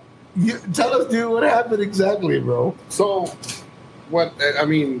 But, tell us, dude, what happened exactly, bro? So, he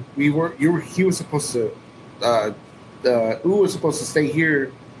was supposed to was supposed to stay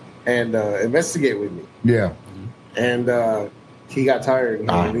here and investigate with me. Yeah. And he got tired.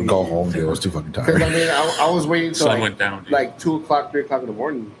 And go home, dude. I was too fucking tired. Because, I mean, I was waiting till went down, like 2 o'clock, 3 o'clock in the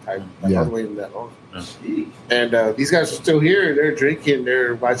morning. I was waiting that long. Yeah. And these guys are still here. They're drinking.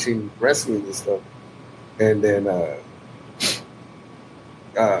 They're watching wrestling and stuff. And then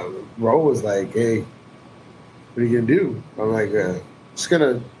Ro was like, "Hey, what are you gonna do?" I'm like, I'm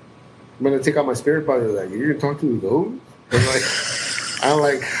gonna take out my spirit body. Like, you're gonna talk to the ghost? I'm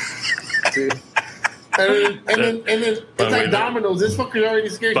like, dude. And then it's like dominoes. This fucker already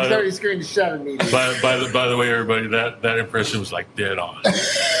scared. He's already scaring the shit out of me. By the way, everybody, that impression was like dead on. And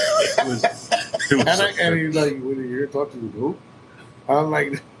he's like, "What are you gonna talk to the ghost?" I'm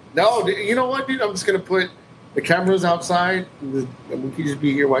like, "No, you know what, dude? I'm just gonna put the cameras outside, and we can just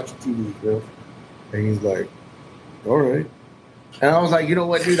be here watching TV, bro." And he's like, "All right." And I was like, "You know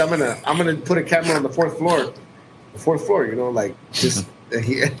what, dude? I'm gonna put a camera on the fourth floor. The fourth floor, you know, like just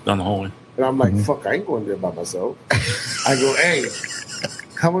down the hallway." And I'm like, "Fuck, I ain't going there by myself." I go, "Hey,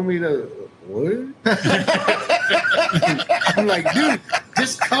 come with me to what?" I'm like, "Dude,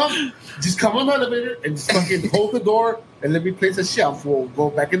 just come on the elevator and just fucking hold the door and let me place a shelf. We'll go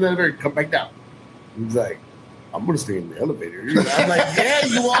back in the elevator and come back down." He's like, "I'm gonna stay in the elevator." I'm like, "Yeah,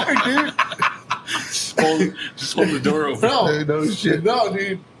 you are, dude." Just hold the door open. No shit. No,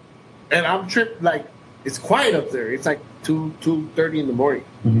 dude. And I'm tripped. Like, it's quiet up there. It's like 2:30 in the morning.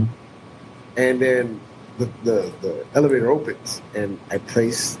 Mm-hmm. And then the elevator opens, and I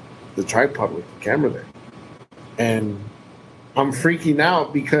place the tripod with the camera there. And I'm freaking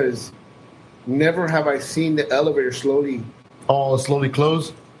out because never have I seen the elevator slowly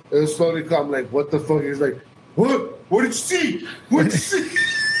close? It was slowly close. I'm like, "What the fuck?" He's like, "What? What did you see? What did you see?"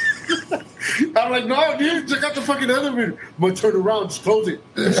 I'm like, "No, dude, check out the fucking elevator." I'm gonna turn around, just close it.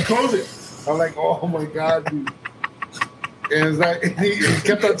 Just close it. I'm like, "Oh my God, dude." And it's like, he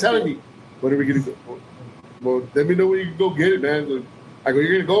kept on telling me, "When are we gonna go?" "Well, let me know when you can go get it, man." So I go,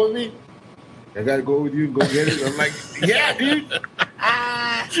 "You're gonna go with me?" "I gotta go with you and go get it." I'm like, "Yeah, dude."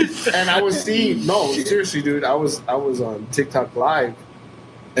 And I was seeing, no, seriously, dude. I was on TikTok Live,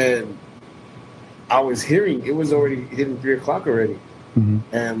 and I was hearing it was already hitting 3 o'clock already. Mm-hmm.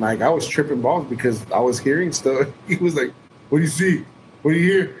 And like I was tripping balls because I was hearing stuff. He was like, "What do you see? What do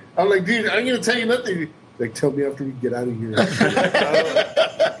you hear?" I'm like, "Dude, I ain't gonna tell you nothing." Like, "Tell me after we get out of here."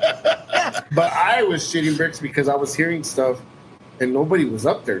 But I was shitting bricks because I was hearing stuff and nobody was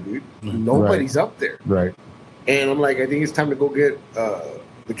up there, dude. Nobody's up there. Right. And I'm like, I think it's time to go get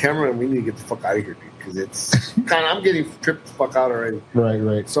the camera and we need to get the fuck out of here, dude. Because it's kind of, I'm getting tripped the fuck out already.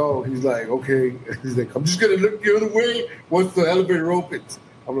 Right. So he's like, "Okay." He's like, "I'm just going to look the other way once the elevator opens."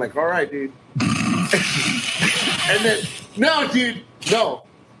 I'm like, "All right, dude." And then, no, dude, no.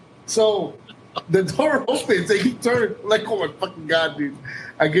 So the door opens and he turned, like, "Oh my fucking God, dude."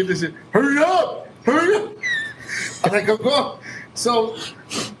 I get this shit, hurry up. I'm like, "I'm going." So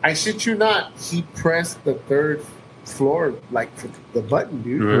I shit you not, he pressed the third floor, like for the button,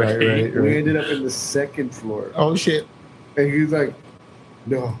 dude. Right. We ended up in the second floor. Oh shit. And he was like,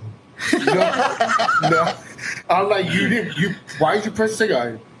 no. I'm like, why did you press the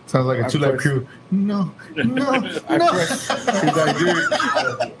guy? Sounds like a two-lap crew. No. I pressed. He's like,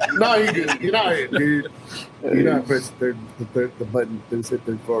 "Dude, no, you good. You're not it, dude. You know, I pressed the button. Then said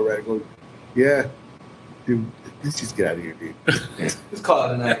third floor, right?" I go, "Yeah, dude. Let's just get out of here, dude. Let's call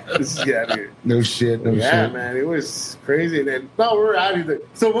it a night. Let's just get out of here." No shit. Yeah, man, it was crazy. And then, no, we're out. He's like,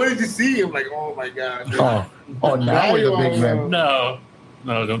 "So what did you see?" I'm like, "Oh my God." Dude. Oh, now we're the big man. No,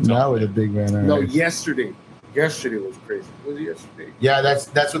 don't tell Now me. we're the big man. All No, right. yesterday. Yesterday was crazy. Was it yesterday? Yeah,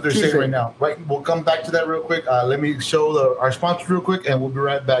 that's what they're saying right now. Right, we'll come back to that real quick. Let me show our sponsors real quick, and we'll be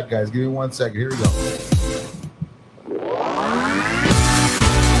right back, guys. Give me 1 second. Here we go.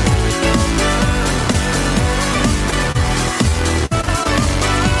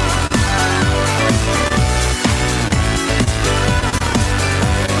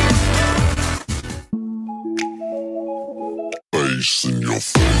 Face in your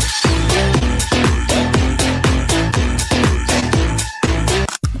face.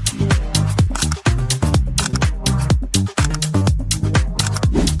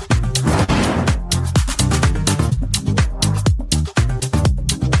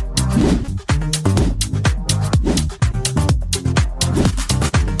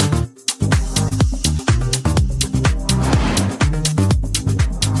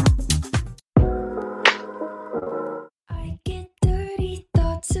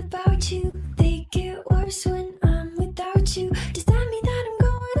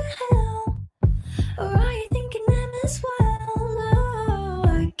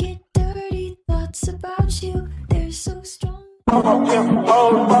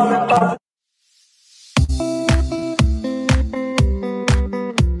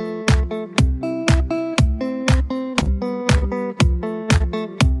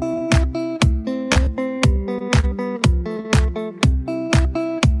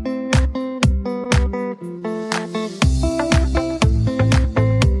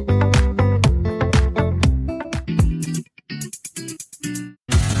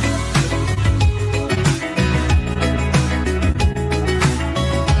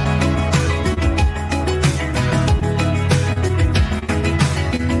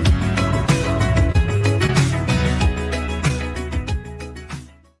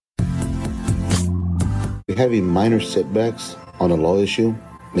 Having minor setbacks on a law issue,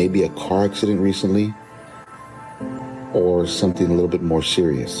 maybe a car accident recently, or something a little bit more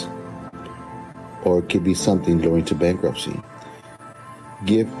serious, or it could be something going to bankruptcy,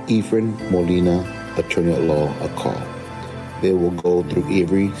 give Efren Molina, attorney at law, a call. They will go through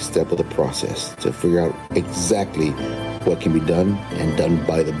every step of the process to figure out exactly what can be done and done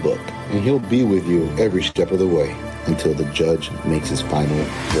by the book. And he'll be with you every step of the way until the judge makes his final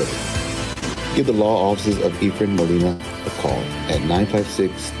verdict. Give the law offices of Efren Molina a call at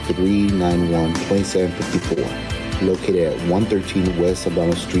 956-391-2754, located at 113 West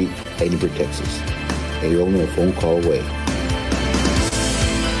Sobrano Street, Edinburgh, Texas. And you're only a phone call away.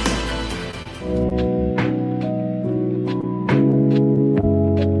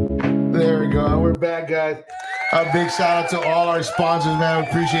 There we go. And we're back, guys. A big shout out to all our sponsors, man. We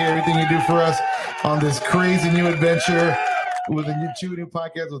appreciate everything you do for us on this crazy new adventure with a new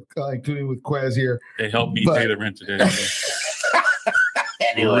podcast, including with Quez here. They helped me pay the rent today.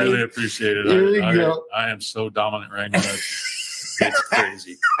 Anyway, really appreciate it. I am so dominant right now. It's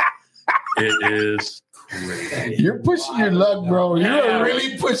crazy. It is crazy. You're pushing your luck, bro. You are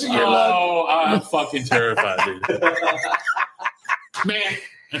really pushing your luck. Oh, I'm fucking terrified, dude. Man.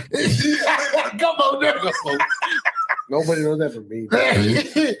 Come on, nobody knows that from me.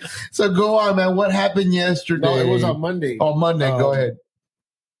 So go on, man. What happened yesterday? No, it was on Monday. On Monday, go ahead.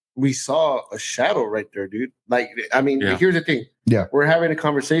 We saw a shadow right there, dude. Like, I mean, here's the thing. Yeah, we're having a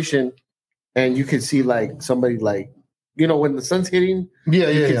conversation, and you can see like somebody, like, you know, when the sun's hitting. You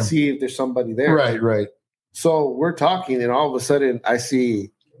can see if there's somebody there. Right. So we're talking, and all of a sudden, I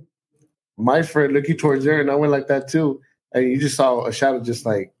see my friend looking towards there, and I went like that too. And you just saw a shadow just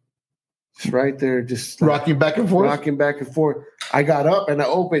right there, just rocking back and forth. I got up and I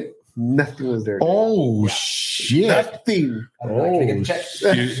opened. Nothing was there. Oh shit! Nothing.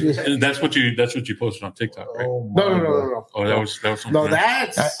 That's what you posted on TikTok, right? No. Oh, that was something. No,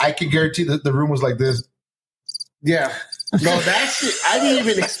 that's. I can guarantee that the room was like this. Yeah. No, that shit. I didn't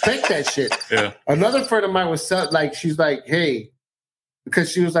even expect that shit. Yeah. Another friend of mine was like, she's like, hey.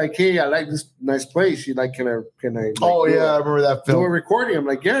 Because she was like, hey, I like this nice place. She's like, can I? Like, I remember that film. Do a recording. I'm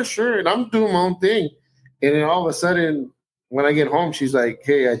like, yeah, sure. And I'm doing my own thing. And then all of a sudden, when I get home, she's like,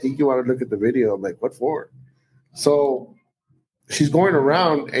 hey, I think you want to look at the video. I'm like, what for? So she's going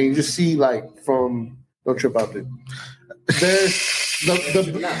around, and you just see like don't trip out, dude. There's the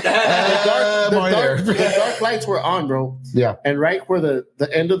dark lights were on, bro. Yeah. And right where the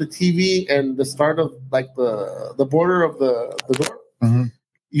end of the TV and the start of like the border of the door. Mm-hmm.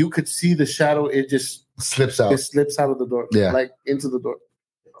 You could see the shadow. It just slips out. It slips out of the door. Yeah, like into the door.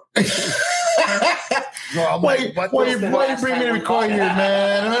 No, I'm why you bring me to record here,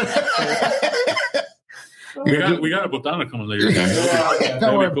 man? We got a botana coming later.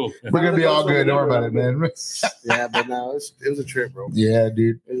 Cool. We're gonna be all good. Don't worry about it, man. Yeah, but no, it was a trip, bro. Yeah,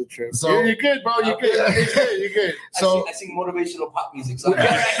 dude. It was a trip. So you're good, bro. You're good. You're good. So I sing motivational pop music. So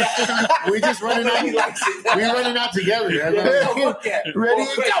we just running out. We're running out together. Ready?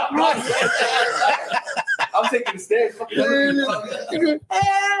 Go. I'm taking the stairs.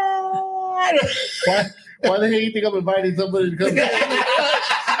 Why the hell you think I'm inviting somebody to come?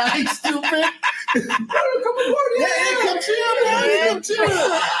 I ain't stupid. Come chill.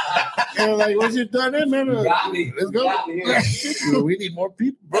 And like, once you're done, man, let's go. We need more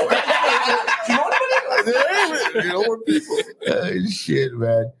people, bro. More people. Shit,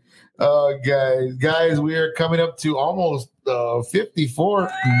 man. Guys, we are coming up to almost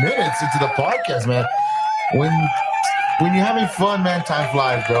 54 minutes into the podcast, man. When you're having fun, man, time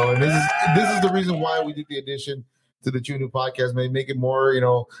flies, bro. And this is the reason why we did the addition to the True New Podcast, man. Make it more,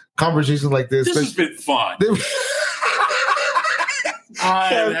 conversations like this. This has been fun.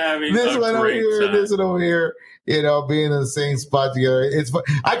 I'm having this a one over great here, time. this one over here. being in the same spot together. It's fun.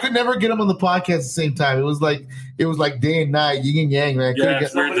 I could never get them on the podcast at the same time. It was like day and night, yin and yang, man.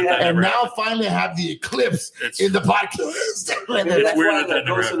 And now finally I have the eclipse in the podcast. That's why the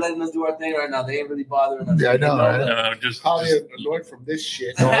ghosts are letting us do our thing right now. They ain't really bothering us. Yeah, I know. Right? Just annoyed from this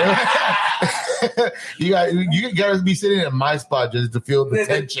shit. You gotta be sitting in my spot just to feel the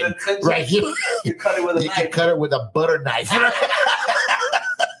tension right here. You cut it with a knife. You can cut it with a butter knife.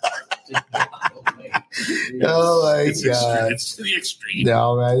 Oh my God! It's to the extreme.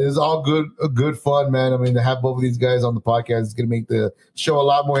 No, man, it's all good fun, man. I mean, to have both of these guys on the podcast is going to make the show a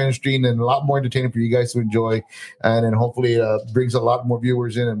lot more interesting and a lot more entertaining for you guys to enjoy, and then hopefully brings a lot more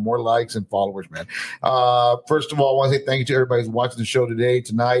viewers in and more likes and followers, man. First of all, I want to say thank you to everybody who's watching the show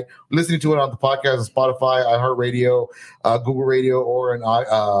tonight, listening to it on the podcast on Spotify, iHeartRadio, Google Radio, or an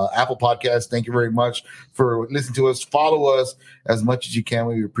Apple Podcast. Thank you very much for listening to us. Follow us as much as you can.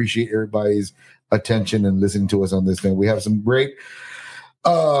 We appreciate everybody's attention and listening to us on this, man. We have some great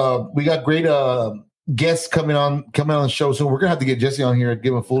guests coming on the show, so we're gonna have to get Jesse on here and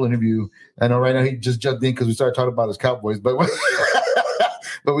give him a full interview. I know right now he just jumped in because we started talking about his Cowboys, but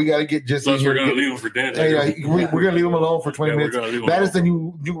we got to get Jesse. Plus, we're gonna leave him for dead. We're gonna leave him alone for 20 minutes. That is the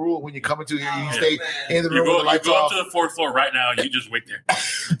new rule when you come into here. You stay in the room with the lights off. You go up to the 4th floor right now. You just wait there.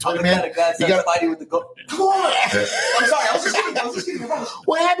 I'm the kind of guy that's fighting with the go. Come on! I'm sorry. I was just kidding.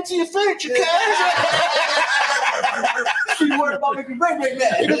 What happened to your furniture, guys? You worried about making break, man?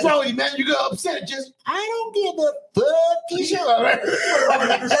 That's all you, man. You got upset. Just I don't give a fuck.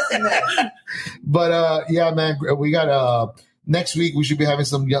 But yeah, man, we got next week. We should be having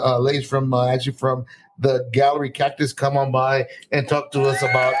some ladies from the Gallery Cactus come on by and talk to us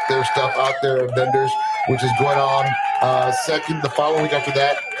about their stuff out there, vendors, which is going on. The following week after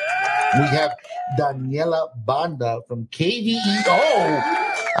that, we have Daniela Banda from KVE. Oh,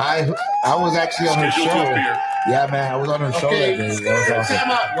 I was actually on her show. Yeah, man, I was on her show that day. That was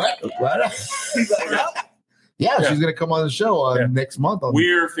awesome. What? Yeah, she's gonna come on the show next month.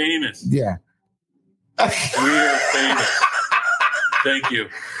 We're famous. Yeah, we're famous. Thank you.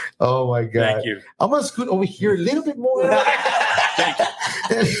 Oh my God! Thank you. I'm gonna scoot over here a little bit more. Thank you.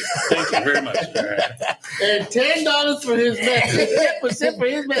 Thank you very much. And $10 for his message. 10% for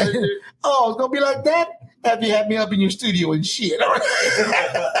his message. Oh, it's gonna be like that? Have you had me up in your studio and shit?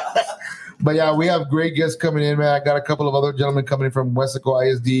 But yeah, we have great guests coming in, man. I got a couple of other gentlemen coming in from Wesco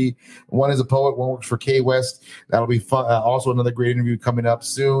ISD. One is a poet, one works for K West. That'll be fun. Also, another great interview coming up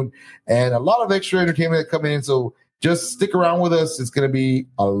soon, and a lot of extra entertainment coming in. So just stick around with us. It's going to be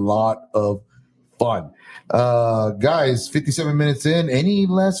a lot of fun. Guys, 57 minutes in. Any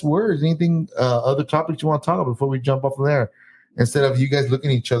last words? Anything, other topics you want to talk about before we jump off from there? Instead of you guys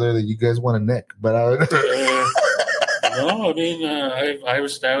looking at each other that you guys want to neck. But no, I mean, I've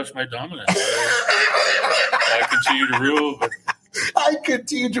established my dominance. I continue to rule, but I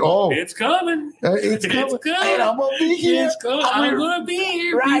continue to. Oh, it's coming. It's coming. And I'm gonna be here. I'm gonna be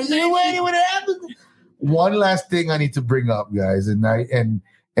here. Right. You waiting what happens? One last thing I need to bring up, guys, and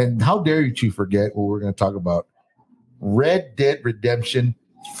how dare you two forget what we're going to talk about? Red Dead Redemption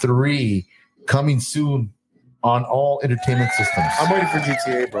 3 coming soon on all entertainment systems. I'm waiting for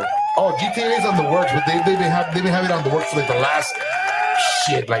GTA, bro. Oh, GTA is on the works, but they've been having it on the works for like the last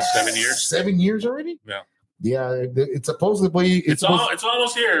 7 years. 7 years already? Yeah. Yeah, it's supposedly it's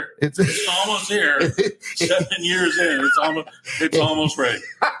almost here. It's almost here. 7 years in, it's almost ready.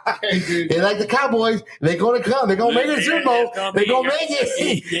 They're like the Cowboys. They're gonna come. They're gonna make it Super Bowl. They're gonna make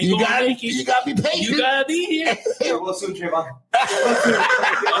it. You gotta be patient. You gotta be here. We'll soon, Trayvon.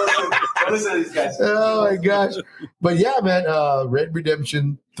 Listen to these guys. Oh my gosh! But yeah, man, Red Dead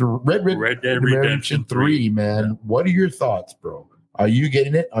Redemption 3, man. Yeah. What are your thoughts, bro? Are you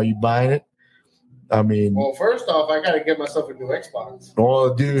getting it? Are you buying it? I mean, well, first off, I gotta get myself a new Xbox.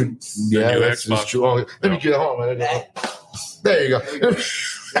 Oh, dude, yeah, that's true. Oh, let me get home, man. There you go.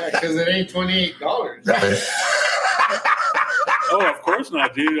 Yeah, because it ain't $28. Oh, of course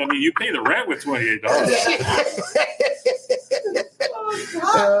not, dude. I mean, you pay the rent with $28.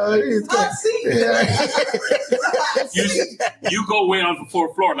 You go wait on the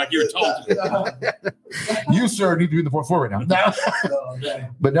 4th floor like you were told to. You, sir, need to be in the 4th floor right now.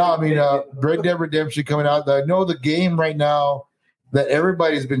 But no, I mean, Red Dead Redemption coming out. I know the game right now that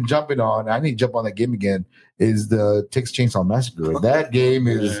everybody's been jumping on. I need to jump on that game again. Is the Texas Chainsaw Massacre? That game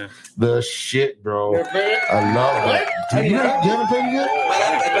is the shit, bro. I love it. You haven't played it yet?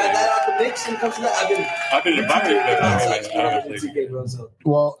 I've been invited, but I haven't played it.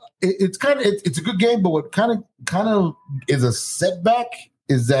 Well, it's a good game, but what kind of is a setback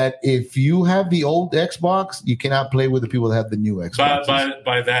is that if you have the old Xbox, you cannot play with the people that have the new Xbox.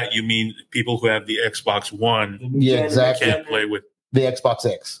 By that, you mean people who have the Xbox One. Yeah, exactly. Can't play with the Xbox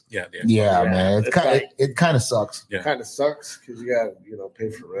X. Yeah, man. It kind of sucks. It kind of sucks because you got to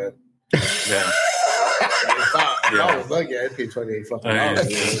pay for rent. Yeah. I was lucky. I paid $28 fucking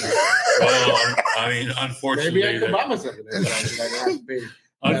dollars. Well, I mean, unfortunately, maybe I could buy myself an Xbox.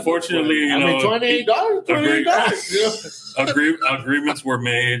 Unfortunately, $28. Agreements were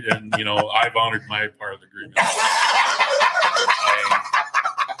made, and I've honored my part of the agreement.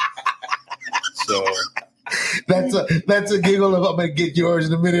 So that's a giggle of I'm gonna get yours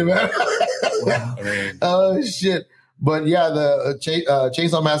in a minute, man. Oh shit! But yeah, the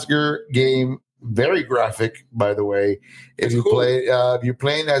Chainsaw Massacre game, very graphic, by the way. If you play, if you're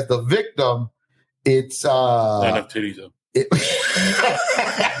playing as the victim, it's not enough titties though.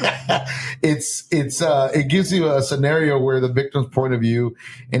 It gives you a scenario where the victim's point of view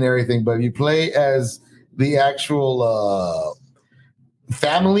and everything, but if you play as the actual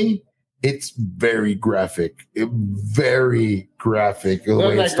family, it's very graphic. Very graphic. The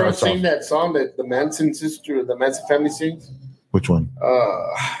way it starts off. Sing that song that the Manson family sings. Which one?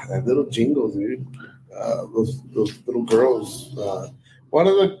 That little jingle, dude. Those little girls. One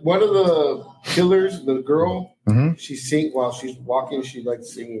of the killers, the girl, she sing while she's walking. She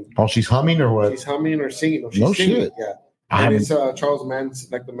likes singing. Oh, she's humming or what? She's humming or singing. No, she's singing. Shit. Yeah. And it's Charles Manson,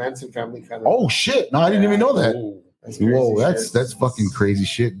 like the Manson family kind of. Oh shit! No, I didn't even know that. That's crazy. Whoa, that's fucking crazy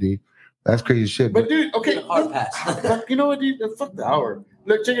shit, dude. That's crazy shit. But dude, okay, hard pass. You know what, dude? Fuck the hour.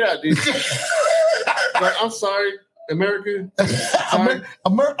 Look, check it out, dude. Like, I'm sorry, America. America.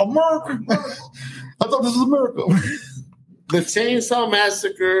 I thought this was America. The Chainsaw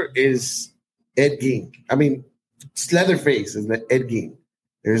Massacre is Ed Gein. I mean, Leatherface is Ed Gein.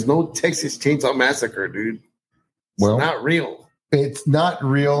 There's no Texas Chainsaw Massacre, dude. It's not real. It's not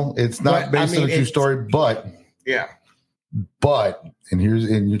real. It's not based on a true story, but yeah. But and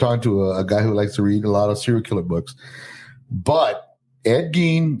you're talking to a guy who likes to read a lot of serial killer books. But Ed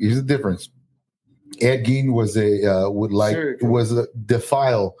Gein, here's the difference. Ed Gein was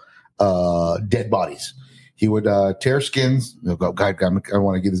defile dead bodies. He would tear skins. I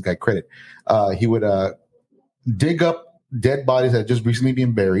want to give this guy credit. He would dig up dead bodies that had just recently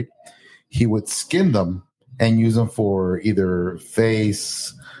been buried. He would skin them and use them for either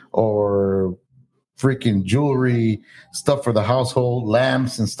face or freaking jewelry, stuff for the household,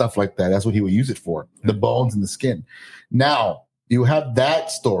 lamps and stuff like that. That's what he would use it for, the bones and the skin. Now, you have that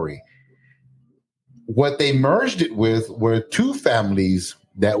story. What they merged it with were two families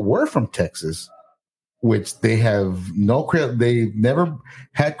that were from Texas, which they have no credit. They never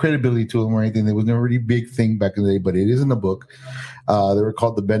had credibility to them or anything. There was never a really big thing back in the day, but it is in the book. They were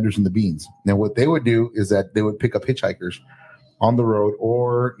called the Benders and the Beans. Now, what they would do is that they would pick up hitchhikers on the road,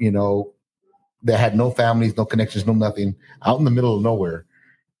 or they had no families, no connections, no nothing, out in the middle of nowhere,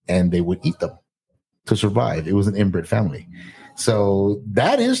 and they would eat them to survive. It was an inbred family. So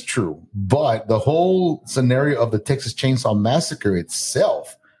that is true. But the whole scenario of the Texas Chainsaw Massacre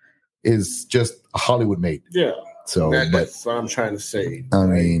itself is just Hollywood made. Yeah. So that's what I'm trying to say. I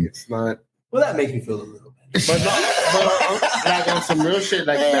mean, it's not. Well, that makes me feel a little bit. But like on some real shit,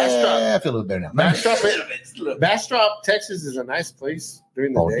 like Bastrop. I feel a little better now. Bastrop, Texas is a nice place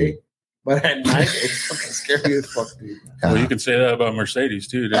during the day. Dude. But at night, it's fucking scary as fuck, dude. Well, you can say that about Mercedes,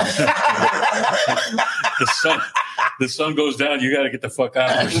 too. The sun goes down, you got to get the fuck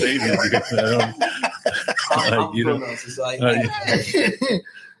out of Mercedes.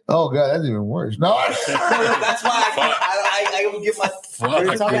 Oh, God, that's even worse. No. That's why I would give my... What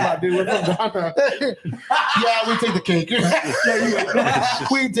are you talking about, dude? We're from Ghana. Yeah, we take the cake.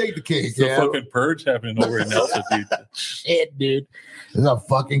 We take the cake. It's the fucking purge happening over in Nelson, dude. Shit, dude. This is a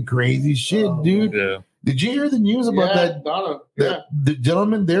fucking crazy shit, dude. Yeah. Did you hear the news about that? Donna. The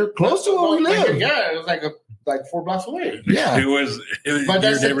gentleman there close to where we live. Yeah, it was like 4 blocks away. Yeah. It was but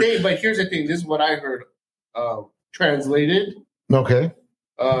that's the thing. But here's the thing. This is what I heard translated. Okay.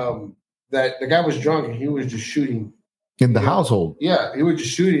 That the guy was drunk and he was just shooting. In the household. Yeah, he was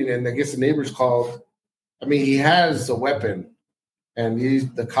just shooting, and I guess the neighbors called. I mean, he has a weapon, and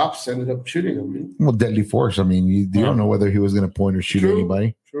the cops ended up shooting him. Well, deadly force. I mean, you don't know whether he was going to point or shoot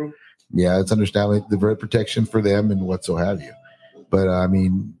anybody. True. Yeah, it's understandable. The very protection for them and what so have you. But I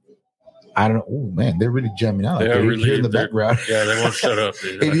mean, I don't know. Oh man, they're really jamming out. They're really here in the background. Yeah, they won't shut up.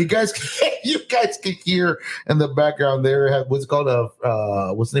 Dude. If you guys can hear in the background there, what's it called?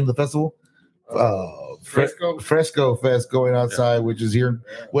 What's the name of the festival? Fresco Fest going outside, which is here in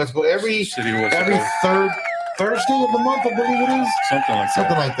Westco every third Thursday of the month, I believe it is.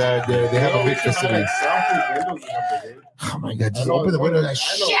 Something like that. They have a big facility. Oh my God! Just open the window. And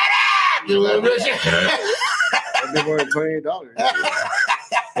shut up! They're more than $28.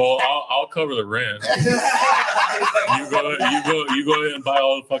 Well, I'll cover the rent. You go ahead and buy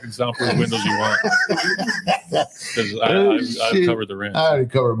all the fucking soundproof windows you want. Because I've covered the rent. I already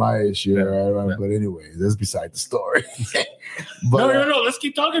covered my issue, right? But anyway, that's beside the story. But, no. Let's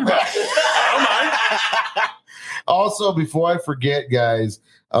keep talking about it. I don't mind. Also, before I forget, guys,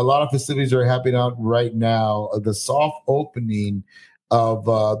 a lot of facilities are happening out right now. The soft opening of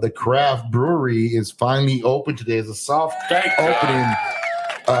the craft brewery is finally open today. It's a soft opening.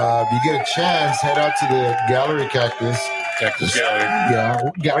 If you get a chance, head out to the Gallery Cactus. Cactus Gallery.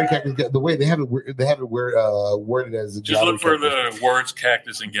 Yeah, Gallery Cactus. The way they have it worded as a just look for the words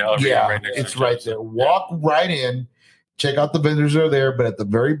cactus and gallery. Yeah, right next it's to right there. Walk right in. Check out the vendors are there, but at the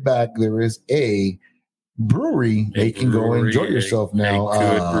very back there is a brewery. They can go and enjoy yourself now. A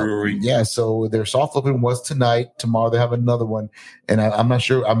good brewery. Yeah, so their soft opening was tonight. Tomorrow they have another one, and I'm not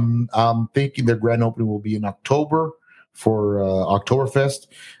sure. I'm thinking their grand opening will be in October for Oktoberfest.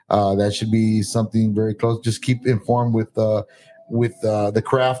 That should be something very close. Just keep informed with the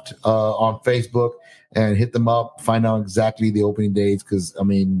craft on Facebook and hit them up. Find out exactly the opening dates because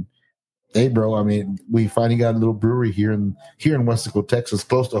hey, bro. We finally got a little brewery here in Westaco, Texas,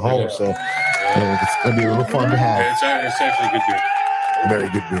 close to home. So it's gonna be a little fun to have. It's actually good beer. Very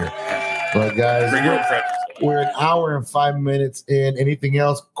good beer. But guys, we're an hour and 5 minutes in. Anything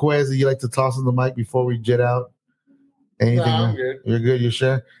else, Quez, that you like to toss on the mic before we jet out? Anything? No, I'm good. You're good. You're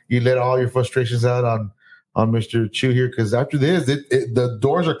sure? You let all your frustrations out on Mr. Chu here because after this, the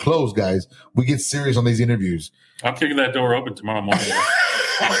doors are closed, guys. We get serious on these interviews. I'm kicking that door open tomorrow morning.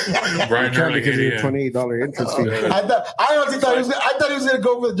 Brian trying to get you a $28 entrance fee. I honestly thought he was going to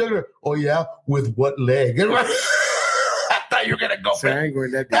go for the juggler. Oh yeah, with what leg? I thought you were going to go. So I ain't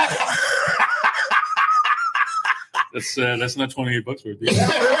going that deep. That's not $28 worth.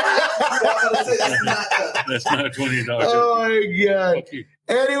 That's not $28. Oh my God.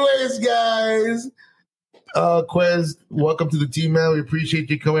 Anyways, guys, Quez, welcome to the team, man. We appreciate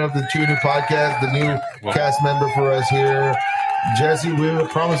you coming up to the Two New Podcast, the new cast member for us here. Jesse, we will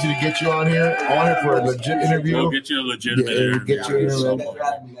promise you to get you on here for a legit interview. We'll get you a legitimate interview.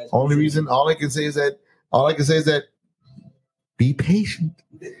 All I can say is that be patient.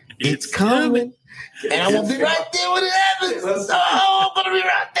 It's coming. And I will be right there when it happens. I'm going to be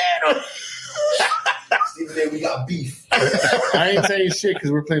right there. Stephen A., we got beef. I ain't saying shit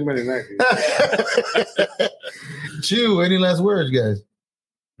because we're playing Monday night. Chew, any last words, guys?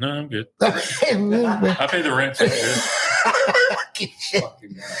 No, I'm good. I pay the rent.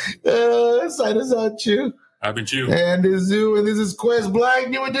 So sign us out, Chew. I've been Chew. And this is Quez Black,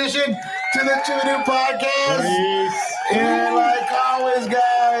 new addition to the Chew New Podcast. Peace. And like always,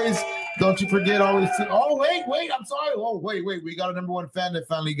 guys, don't you forget always to... Oh, wait, I'm sorry. Oh, wait. We got a number one fan that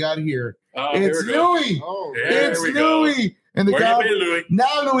finally got here. It's Louie. It's Louie. And the guy, Louie?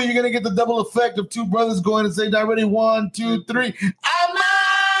 Now, Louie, you're going to get the double effect of two brothers going and saying, ready, 1, 2, 3.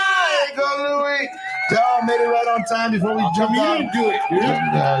 Go, Louie. Y'all made it right on time before we jumped out. Do it.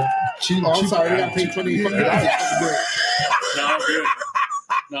 I'm sorry. I got paid $20.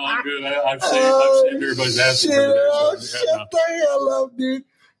 No, I'm good. I've saved everybody's ass. Shut the hell up, dude.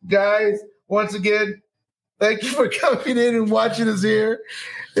 Guys, once again, thank you for coming in and watching us here.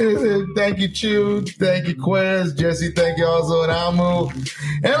 Thank you, Chew. Thank you, Quez. Jesse, thank you also, and Amu.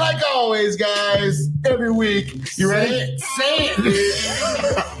 And like always, guys, every week, you ready? Say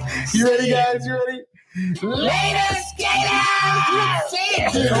it. You ready, guys? You ready? Later, skaters! Say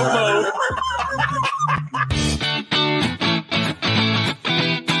it.